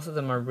that both of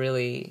them are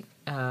really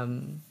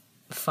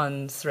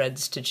fun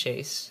threads to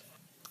chase.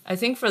 I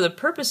think for the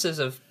purposes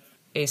of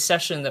a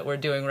session that we're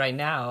doing right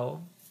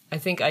now, I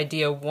think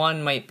idea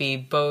one might be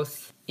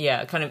both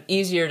kind of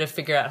easier to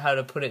figure out how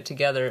to put it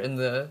together in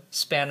the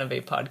span of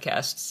a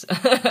podcast's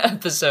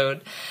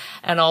episode,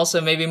 and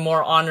also maybe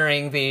more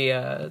honoring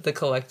the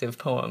collective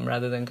poem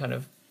rather than kind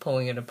of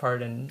pulling it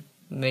apart and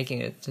making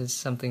it to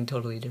something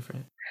totally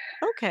different.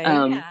 Okay,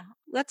 yeah,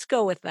 let's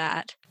go with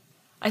that.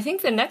 I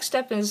think the next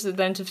step is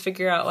then to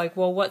figure out, like,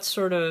 well, what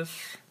sort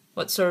of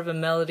a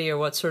melody or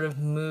what sort of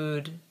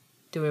mood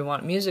do we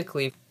want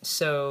musically?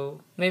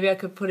 So maybe I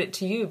could put it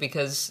to you,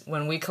 because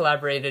when we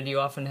collaborated, you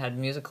often had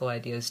musical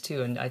ideas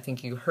too, and I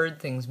think you heard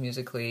things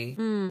musically,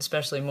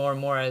 especially more and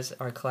more as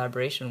our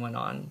collaboration went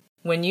on.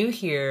 When you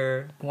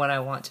hear "When I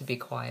Want to Be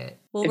Quiet,"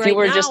 well, if you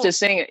were just to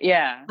sing it,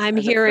 I'm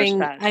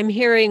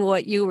hearing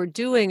what you were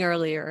doing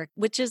earlier,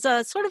 which is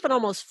a sort of an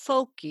almost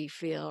folky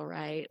feel,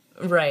 right?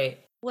 Right.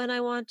 When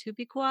I want to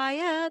be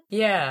quiet.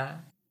 Yeah.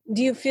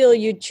 Do you feel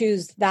you'd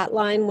choose that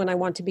line, "When I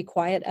Want to Be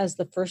Quiet," as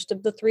the first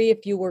of the three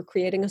if you were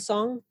creating a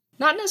song?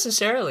 Not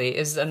necessarily.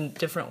 Is a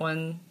different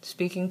one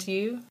speaking to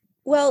you?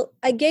 Well,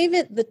 I gave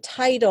it the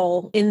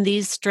title "In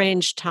These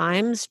Strange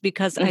Times"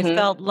 because I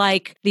felt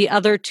like the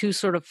other two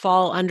sort of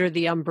fall under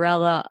the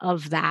umbrella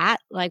of that.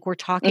 Like, we're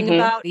talking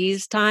about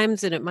these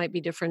times and it might be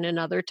different in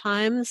other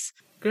times.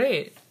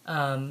 Great.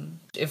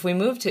 If we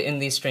move to "In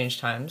These Strange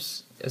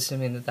Times,"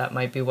 assuming that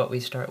might be what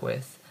we start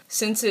with,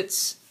 since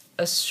it's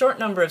a short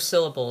number of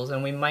syllables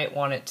and we might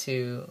want it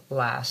to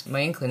last,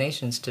 my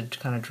inclination is to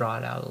kind of draw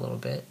it out a little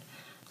bit.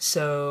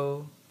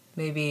 So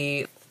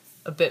maybe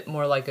a bit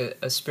more like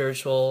a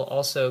spiritual,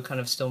 also kind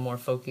of still more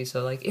folky.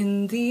 So like,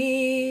 in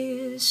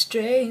these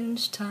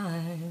strange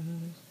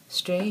times,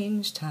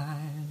 strange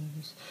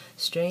times,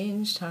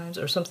 strange times,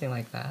 or something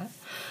like that.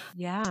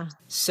 Yeah.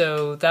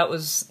 So that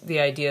was the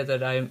idea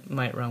that I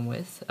might run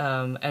with.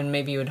 And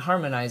maybe you would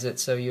harmonize it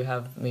so you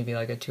have maybe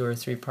like a 2 or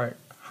 3 part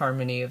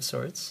harmony of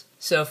sorts.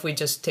 So if we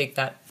just take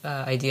that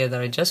idea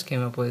that I just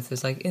came up with,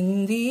 is like,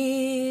 in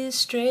these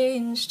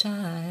strange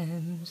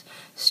times,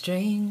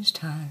 strange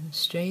times,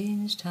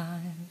 strange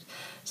times.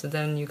 So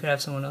then you could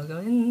have someone else go,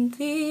 in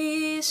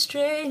these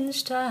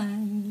strange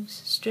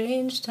times,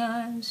 strange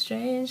times,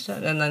 strange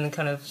times, and then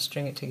kind of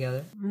string it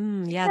together.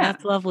 Yeah,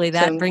 that's lovely.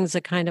 That brings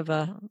a kind of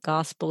a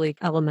gospel-y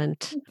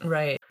element.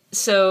 Right.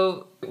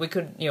 So we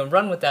could,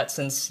 run with that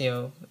since,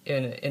 in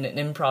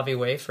an improv-y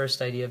way,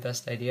 first idea,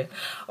 best idea.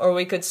 Or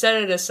we could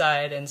set it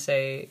aside and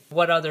say,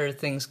 what other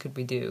things could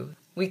we do?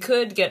 We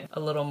could get a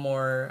little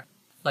more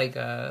like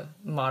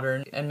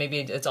modern, and maybe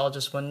it's all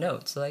just one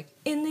note. So like,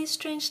 in these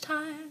strange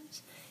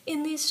times,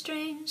 in these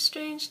strange,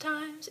 strange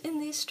times, in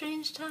these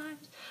strange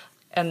times.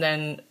 And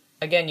then,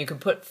 again, you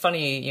could put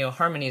funny,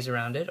 harmonies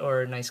around it,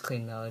 or nice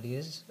clean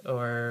melodies,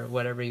 or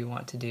whatever you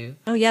want to do.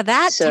 Oh, yeah,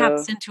 that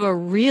taps into a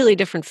really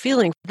different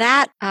feeling.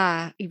 That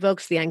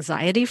evokes the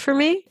anxiety for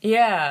me.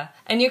 Yeah,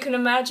 and you can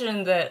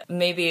imagine that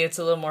maybe it's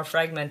a little more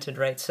fragmented,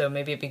 right? So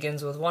maybe it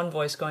begins with one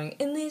voice going,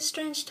 in these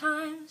strange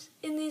times,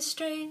 in these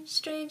strange,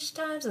 strange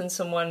times, and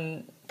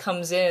someone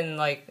comes in,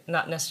 like,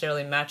 not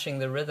necessarily matching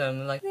the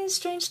rhythm, like, these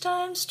strange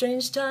times,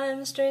 strange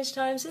times, strange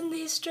times, in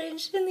these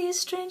strange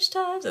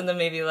times, and then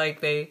maybe,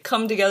 like, they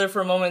come together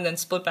for a moment and then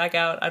split back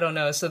out, I don't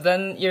know. So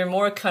then you're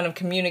more kind of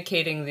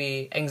communicating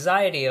the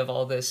anxiety of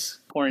all this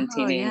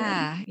quarantining.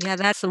 Oh, yeah,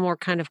 that's a more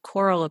kind of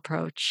choral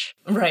approach.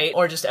 Right,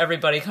 or just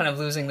everybody kind of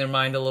losing their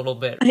mind a little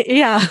bit.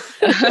 Yeah.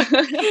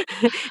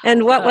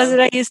 And what was it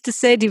I used to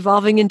say?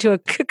 Devolving into a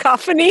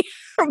cacophony?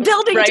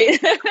 Building right. In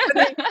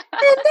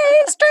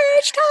these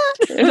strange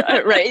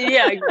times. Right,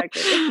 yeah,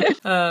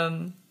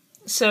 exactly.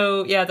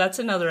 So, yeah, that's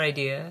another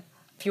idea.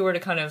 If you were to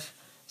kind of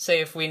say,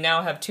 if we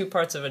now have 2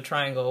 parts of a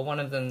triangle, one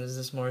of them is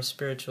this more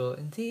spiritual,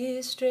 in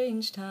these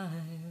strange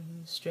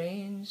times,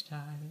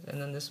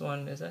 and then this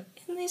one is in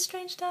these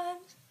strange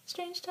times.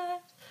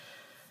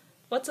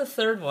 What's a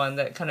third one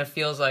that kind of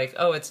feels like,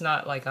 oh, it's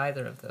not like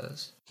either of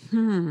those?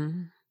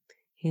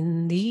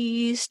 In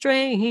these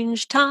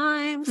strange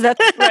times.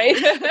 That's right.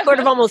 Sort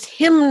of almost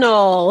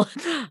hymnal.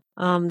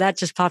 That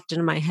just popped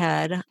into my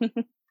head.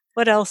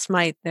 What else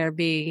might there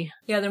be?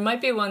 Yeah, there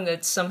might be one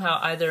that's somehow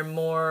either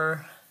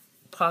more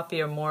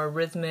poppy or more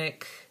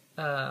rhythmic.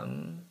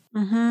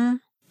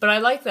 But I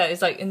like that.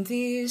 It's like, in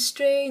these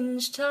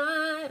strange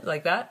times,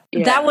 like that.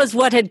 Yeah. That was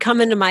what had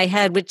come into my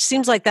head, which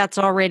seems like that's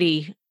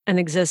already an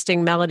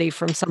existing melody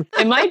from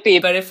something. It might be.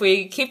 But if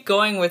we keep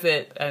going with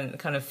it and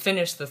kind of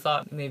finish the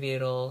thought, maybe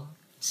it'll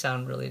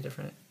sound really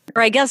different.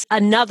 Or I guess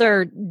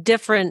another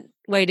different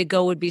way to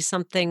go would be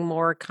something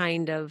more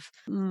kind of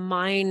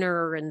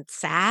minor and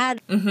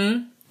sad.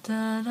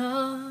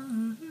 Da-da,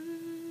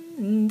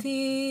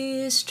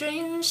 these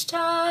strange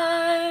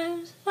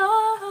times, la,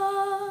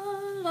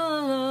 la,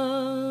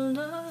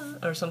 la,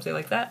 or something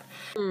like that.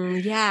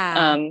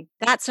 Yeah.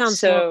 That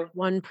sounds more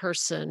one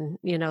person,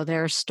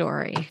 their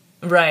story.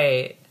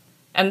 Right.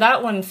 And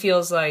that one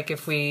feels like,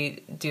 if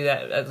we do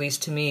that, at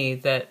least to me,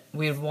 that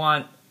we'd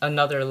want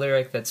another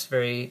lyric that's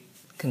very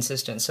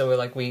consistent.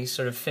 So we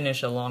sort of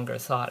finish a longer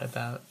thought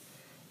about,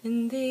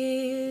 in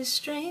these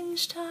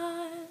strange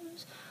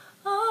times,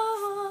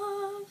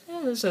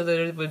 so that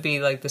it would be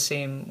like the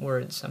same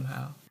words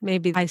somehow.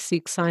 Maybe I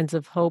Seek Signs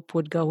of Hope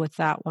would go with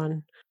that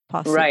one,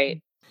 possibly.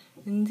 Right.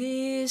 In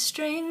these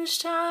strange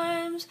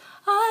times,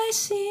 I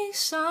seek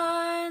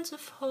signs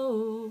of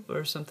hope,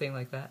 or something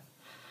like that.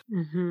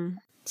 Mm-hmm.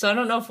 So I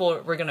don't know if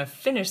we're going to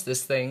finish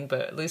this thing,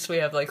 but at least we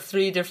have like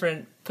 3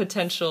 different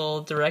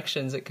potential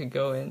directions it could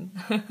go in.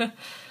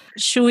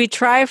 Should we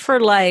try for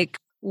like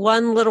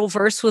one little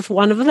verse with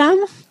one of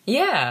them?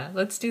 Yeah,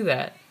 let's do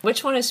that.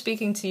 Which one is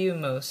speaking to you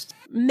most?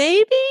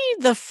 Maybe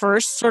the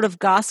first sort of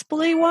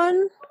gospel-y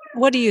one.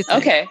 What do you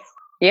think? Okay.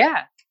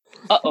 Yeah.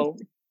 Uh-oh.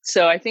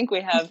 So I think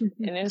we have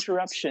an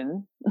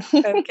interruption.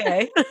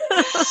 Okay.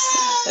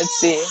 Let's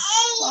see.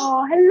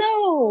 Oh,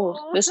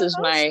 hello. This is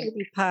my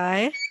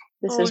pie.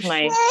 This is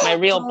my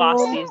real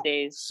boss these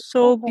days.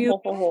 So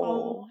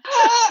beautiful.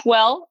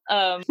 Well,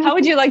 how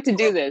would you like to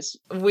do this?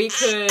 We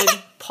could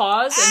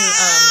pause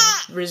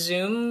and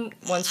resume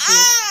once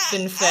she's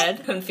been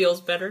fed and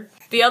feels better.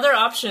 The other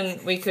option,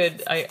 I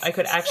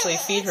could actually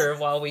feed her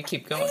while we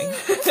keep going.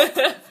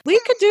 We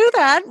could do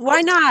that.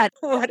 Why not?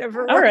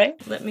 Whatever. All right.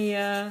 Let me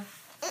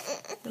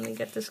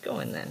get this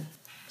going then.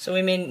 So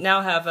we may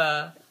now have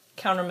a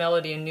counter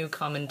melody and new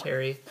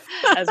commentary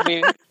as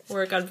we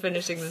work on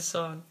finishing this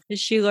song. Has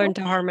she learned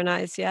to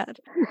harmonize yet?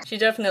 She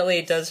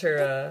definitely does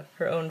her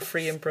own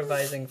free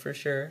improvising for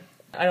sure.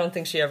 I don't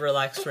think she ever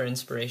lacks for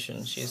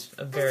inspiration. She's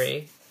a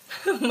very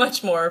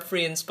much more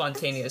free and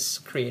spontaneous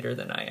creator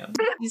than I am.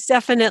 She's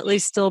definitely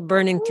still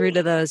burning through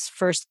to those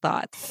first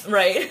thoughts.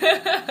 Right.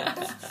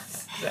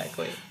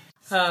 Exactly.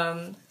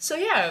 So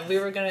yeah, we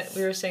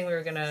were saying we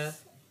were gonna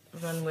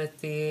run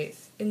with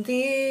in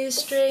these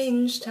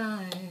strange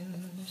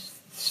times,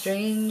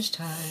 strange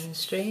times,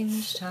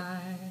 strange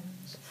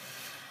times.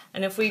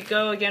 And if we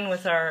go again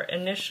with our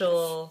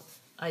initial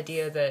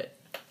idea that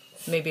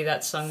maybe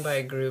that's sung by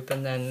a group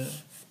and then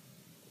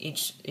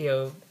each,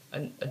 a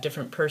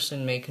different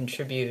person may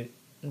contribute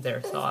their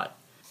thought.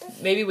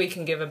 Maybe we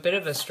can give a bit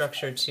of a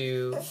structure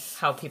to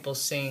how people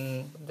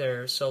sing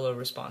their solo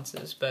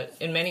responses, but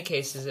in many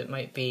cases it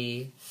might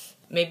be,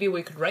 maybe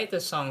we could write the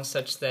song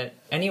such that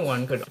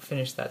anyone could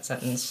finish that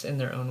sentence in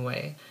their own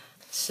way.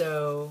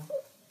 So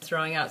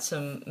throwing out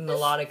some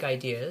melodic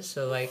ideas,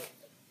 so like,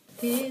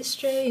 these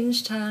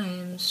strange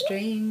times,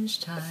 strange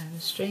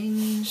times,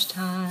 strange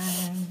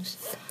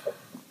times.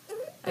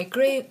 I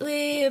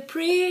greatly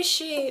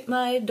appreciate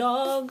my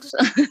dogs.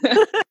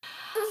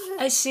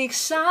 I seek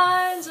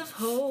signs of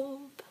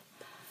hope.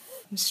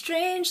 I'm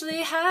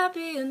strangely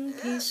happy and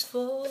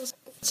peaceful.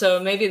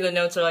 So maybe the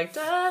notes are like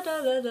da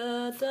da da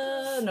da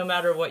da, no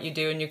matter what you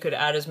do, and you could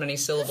add as many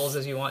syllables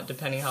as you want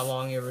depending how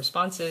long your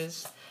response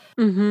is.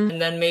 Mm-hmm.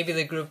 And then maybe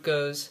the group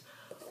goes,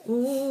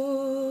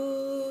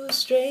 ooh,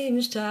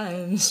 strange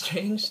times,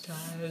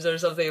 or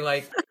something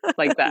like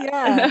that.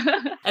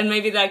 Yeah. And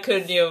maybe that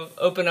could,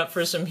 open up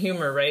for some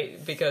humor,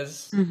 right?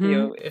 Because,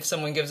 if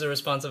someone gives a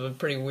response of a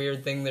pretty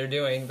weird thing they're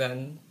doing,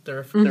 then the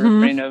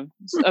refrain of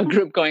a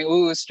group going,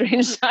 ooh,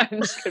 strange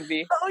times could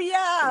be,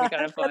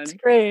 kind of fun. That's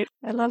great.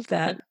 I love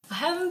that. I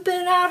haven't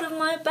been out of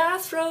my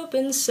bathrobe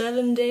in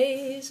 7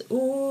 days.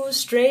 Ooh,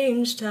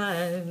 strange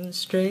times,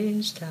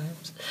 strange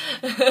times.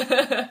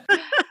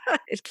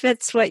 It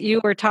fits what you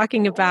were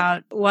talking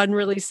about. One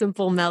really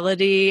simple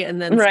melody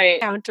and then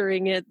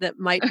countering it that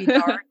might be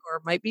dark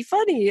or might be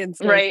funny. And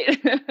so,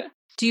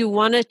 do you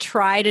want to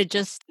try to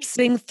just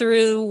sing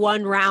through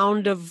one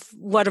round of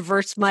what a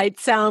verse might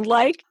sound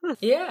like?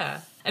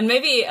 Yeah. And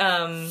maybe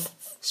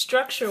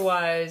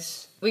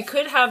structure-wise, we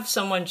could have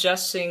someone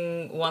just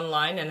sing one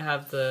line and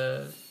have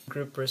the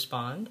group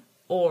respond.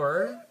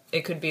 Or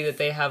it could be that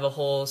they have a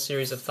whole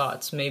series of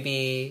thoughts,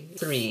 maybe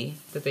 3,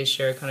 that they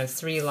share kind of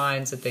 3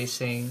 lines that they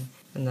sing,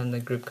 and then the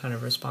group kind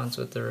of responds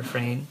with the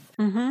refrain.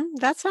 Mm-hmm.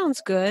 That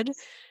sounds good.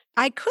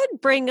 I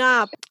could bring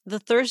up the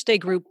Thursday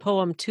group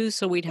poem too,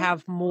 so we'd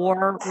have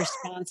more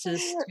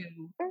responses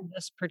to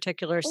this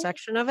particular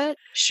section of it.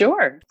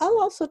 Sure. I'll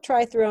also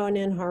try throwing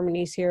in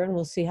harmonies here and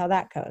we'll see how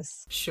that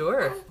goes.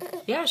 Sure.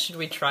 Yeah, should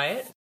we try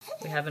it?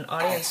 We have an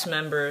audience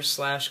member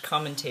 /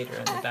 commentator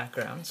in the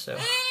background, so...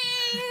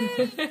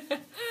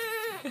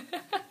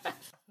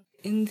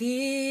 In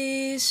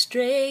these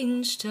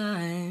strange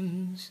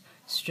times,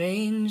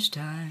 strange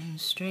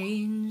times,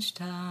 strange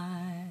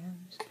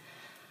times,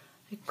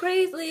 I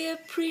greatly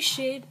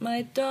appreciate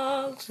my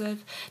dogs.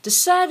 I've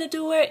decided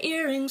to wear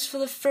earrings for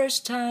the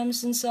first time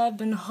since I've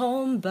been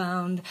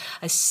homebound.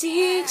 I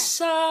seek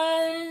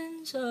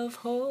signs of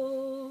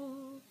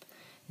hope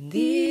in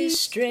these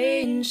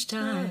strange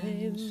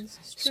times,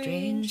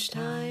 strange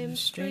times,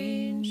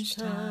 strange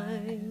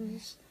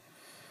times.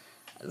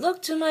 I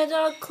look to my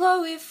dog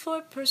Chloe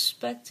for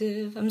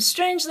perspective. I'm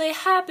strangely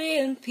happy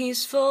and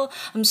peaceful.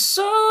 I'm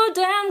so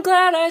damn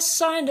glad I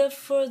signed up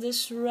for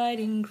this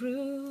writing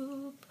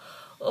group.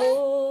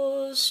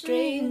 Oh,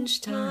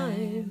 strange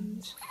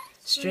times,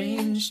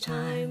 strange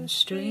times,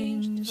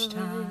 strange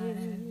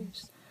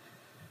times.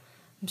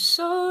 I'm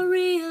so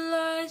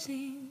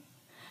realizing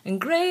and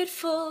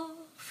grateful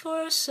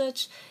for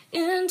such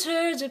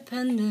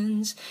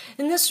interdependence.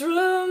 In this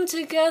room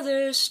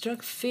together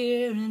struck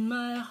fear in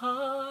my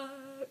heart.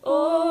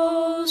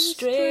 Oh,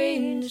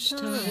 strange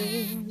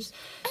times,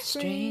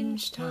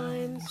 Strange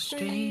times,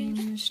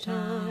 strange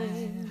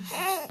times.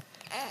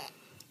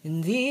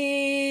 In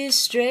these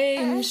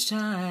strange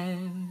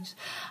times,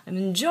 I'm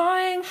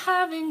enjoying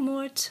having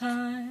more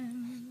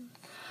time.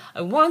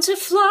 I want to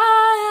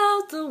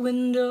fly out the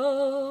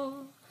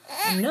window,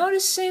 I'm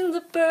noticing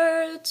the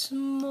birds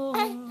more.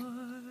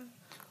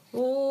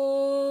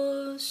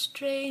 Oh,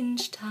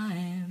 strange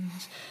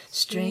times,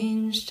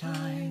 strange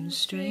times,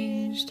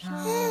 strange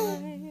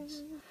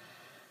times.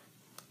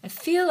 I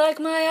feel like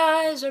my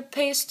eyes are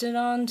pasted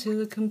onto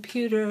the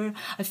computer.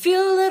 I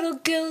feel a little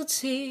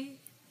guilty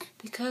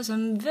because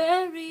I'm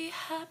very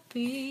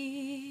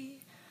happy.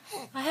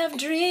 I have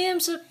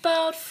dreams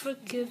about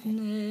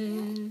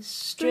forgiveness.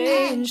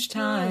 Strange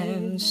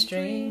times,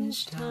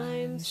 strange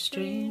times,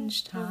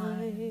 strange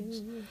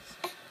times.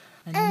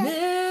 I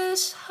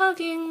miss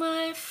hugging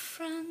my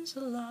friends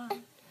a lot.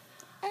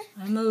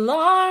 I'm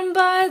alarmed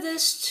by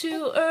this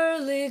too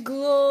early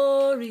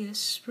glorious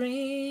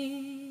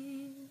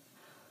spring.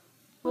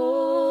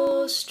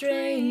 Oh,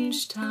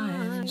 strange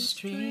times,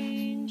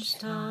 strange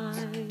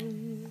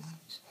times.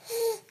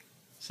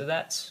 So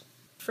that's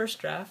first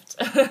draft.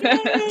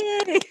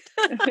 Yay!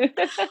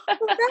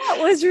 That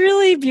was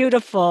really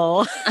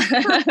beautiful.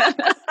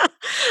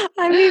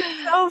 I mean,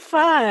 so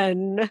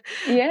fun.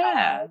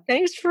 Yeah.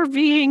 Thanks for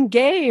being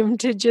game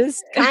to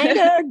just kind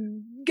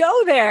of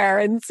go there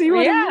and see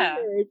what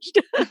emerged.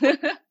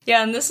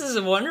 Yeah, and this is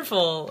a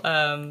wonderful,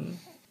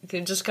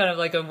 just kind of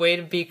like a way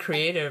to be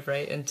creative,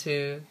 right?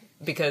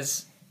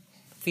 Because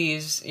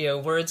these,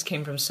 words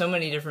came from so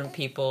many different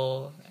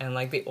people, and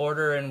like the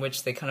order in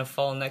which they kind of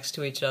fall next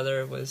to each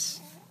other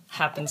was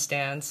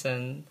happenstance,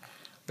 and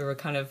we were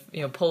kind of,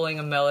 pulling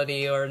a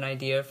melody or an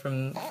idea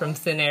from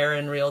thin air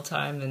in real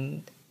time,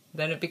 and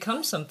then it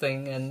becomes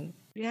something. And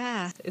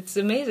yeah, it's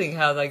amazing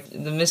how like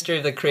the mystery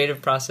of the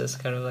creative process,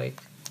 kind of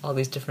like all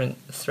these different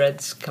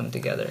threads come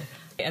together.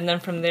 And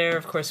then from there,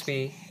 of course,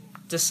 we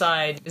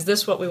decide, is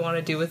this what we want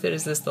to do with it?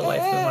 Is this the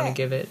life we want to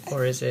give it?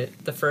 Or is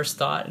it the first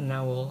thought, and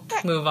now we'll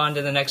move on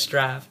to the next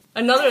draft?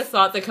 Another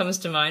thought that comes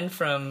to mind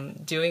from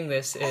doing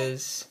this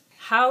is,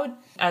 how,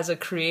 as a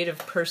creative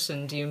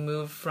person, do you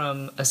move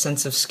from a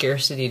sense of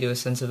scarcity to a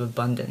sense of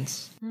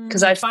abundance?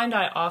 Because I find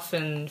I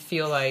often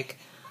feel like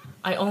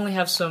I only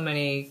have so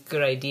many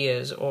good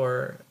ideas,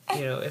 or,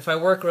 if I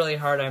work really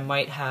hard, I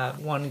might have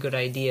one good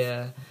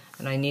idea,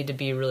 and I need to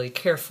be really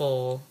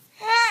careful.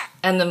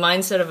 And the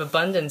mindset of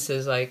abundance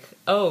is like,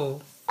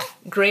 oh,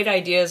 great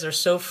ideas are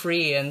so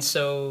free and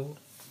so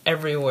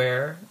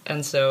everywhere.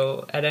 And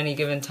so at any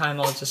given time,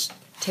 I'll just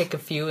take a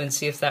few and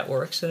see if that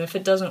works. And if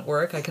it doesn't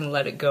work, I can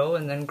let it go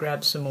and then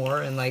grab some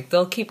more. And like,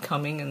 they'll keep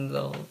coming, and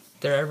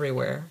they're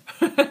everywhere.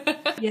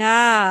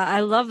 Yeah, I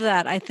love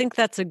that. I think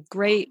that's a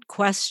great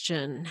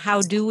question.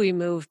 How do we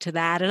move to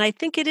that? And I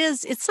think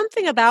it's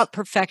something about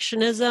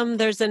perfectionism.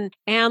 There's an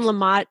Anne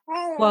Lamott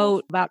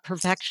quote about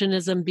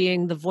perfectionism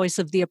being the voice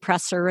of the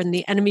oppressor and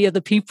the enemy of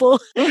the people.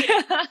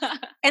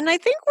 And I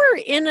think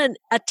we're in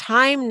a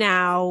time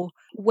now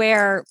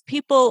where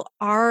people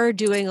are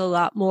doing a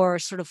lot more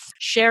sort of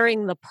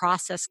sharing the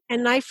process.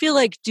 And I feel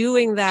like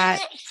doing that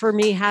for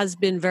me has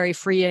been very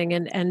freeing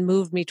and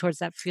moved me towards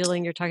that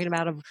feeling you're talking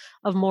about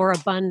of more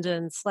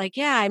abundance. Like,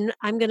 yeah,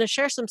 I'm going to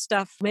share some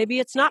stuff. Maybe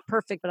it's not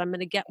perfect, but I'm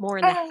going to get more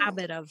in the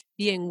habit of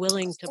being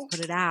willing to put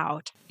it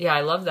out. Yeah,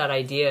 I love that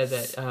idea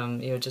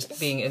that, just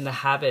being in the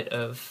habit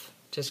of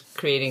just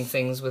creating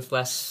things with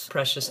less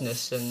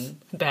preciousness and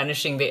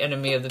banishing the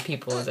enemy of the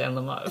people, as Anne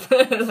Lamott,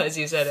 as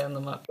you said, Anne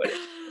Lamott put it.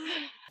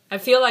 I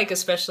feel like,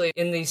 especially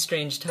in these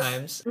strange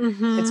times,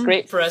 it's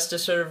great for us to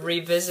sort of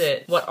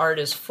revisit what art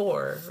is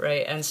for,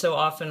 right? And so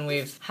often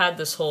we've had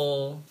this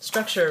whole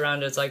structure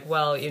around it. It's like,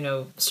 well,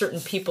 certain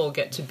people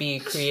get to be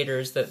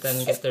creators that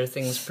then get their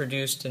things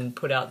produced and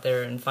put out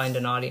there and find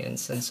an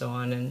audience and so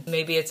on. And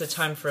maybe it's a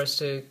time for us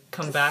to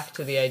come back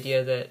to the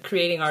idea that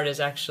creating art is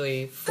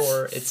actually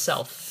for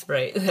itself,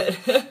 right?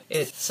 That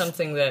it's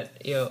something that,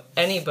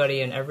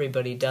 anybody and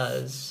everybody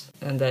does.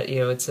 And that,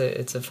 it's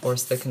a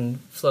force that can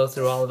flow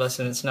through all of us,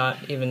 and it's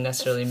not even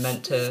necessarily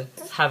meant to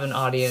have an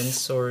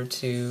audience or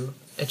to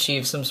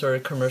achieve some sort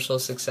of commercial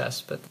success,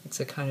 but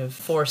it's a kind of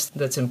force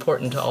that's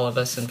important to all of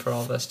us and for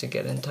all of us to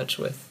get in touch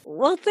with.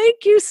 Well,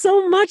 thank you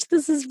so much.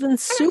 This has been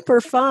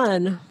super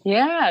fun.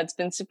 Yeah, it's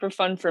been super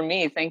fun for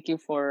me. Thank you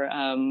for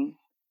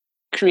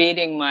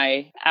creating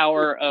my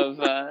hour of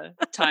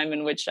time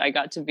in which I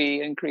got to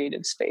be in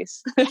creative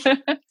space.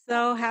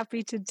 So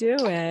happy to do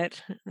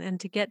it, and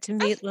to get to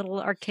meet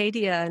little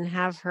Arcadia and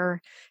have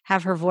her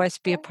voice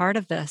be a part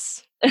of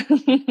this.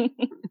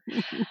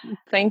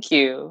 Thank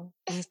you.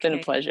 It's been a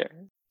pleasure.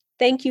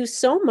 Thank you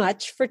so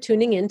much for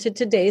tuning in to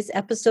today's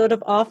episode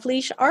of Off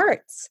Leash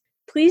Arts.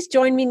 Please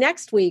join me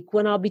next week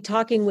when I'll be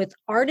talking with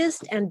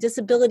artist and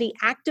disability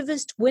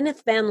activist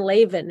Gwyneth Van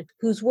Leeuwen,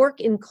 whose work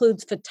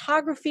includes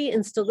photography,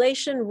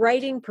 installation,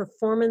 writing,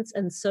 performance,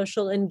 and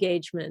social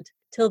engagement.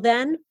 Till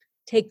then,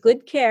 take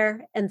good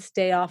care and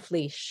stay off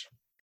leash.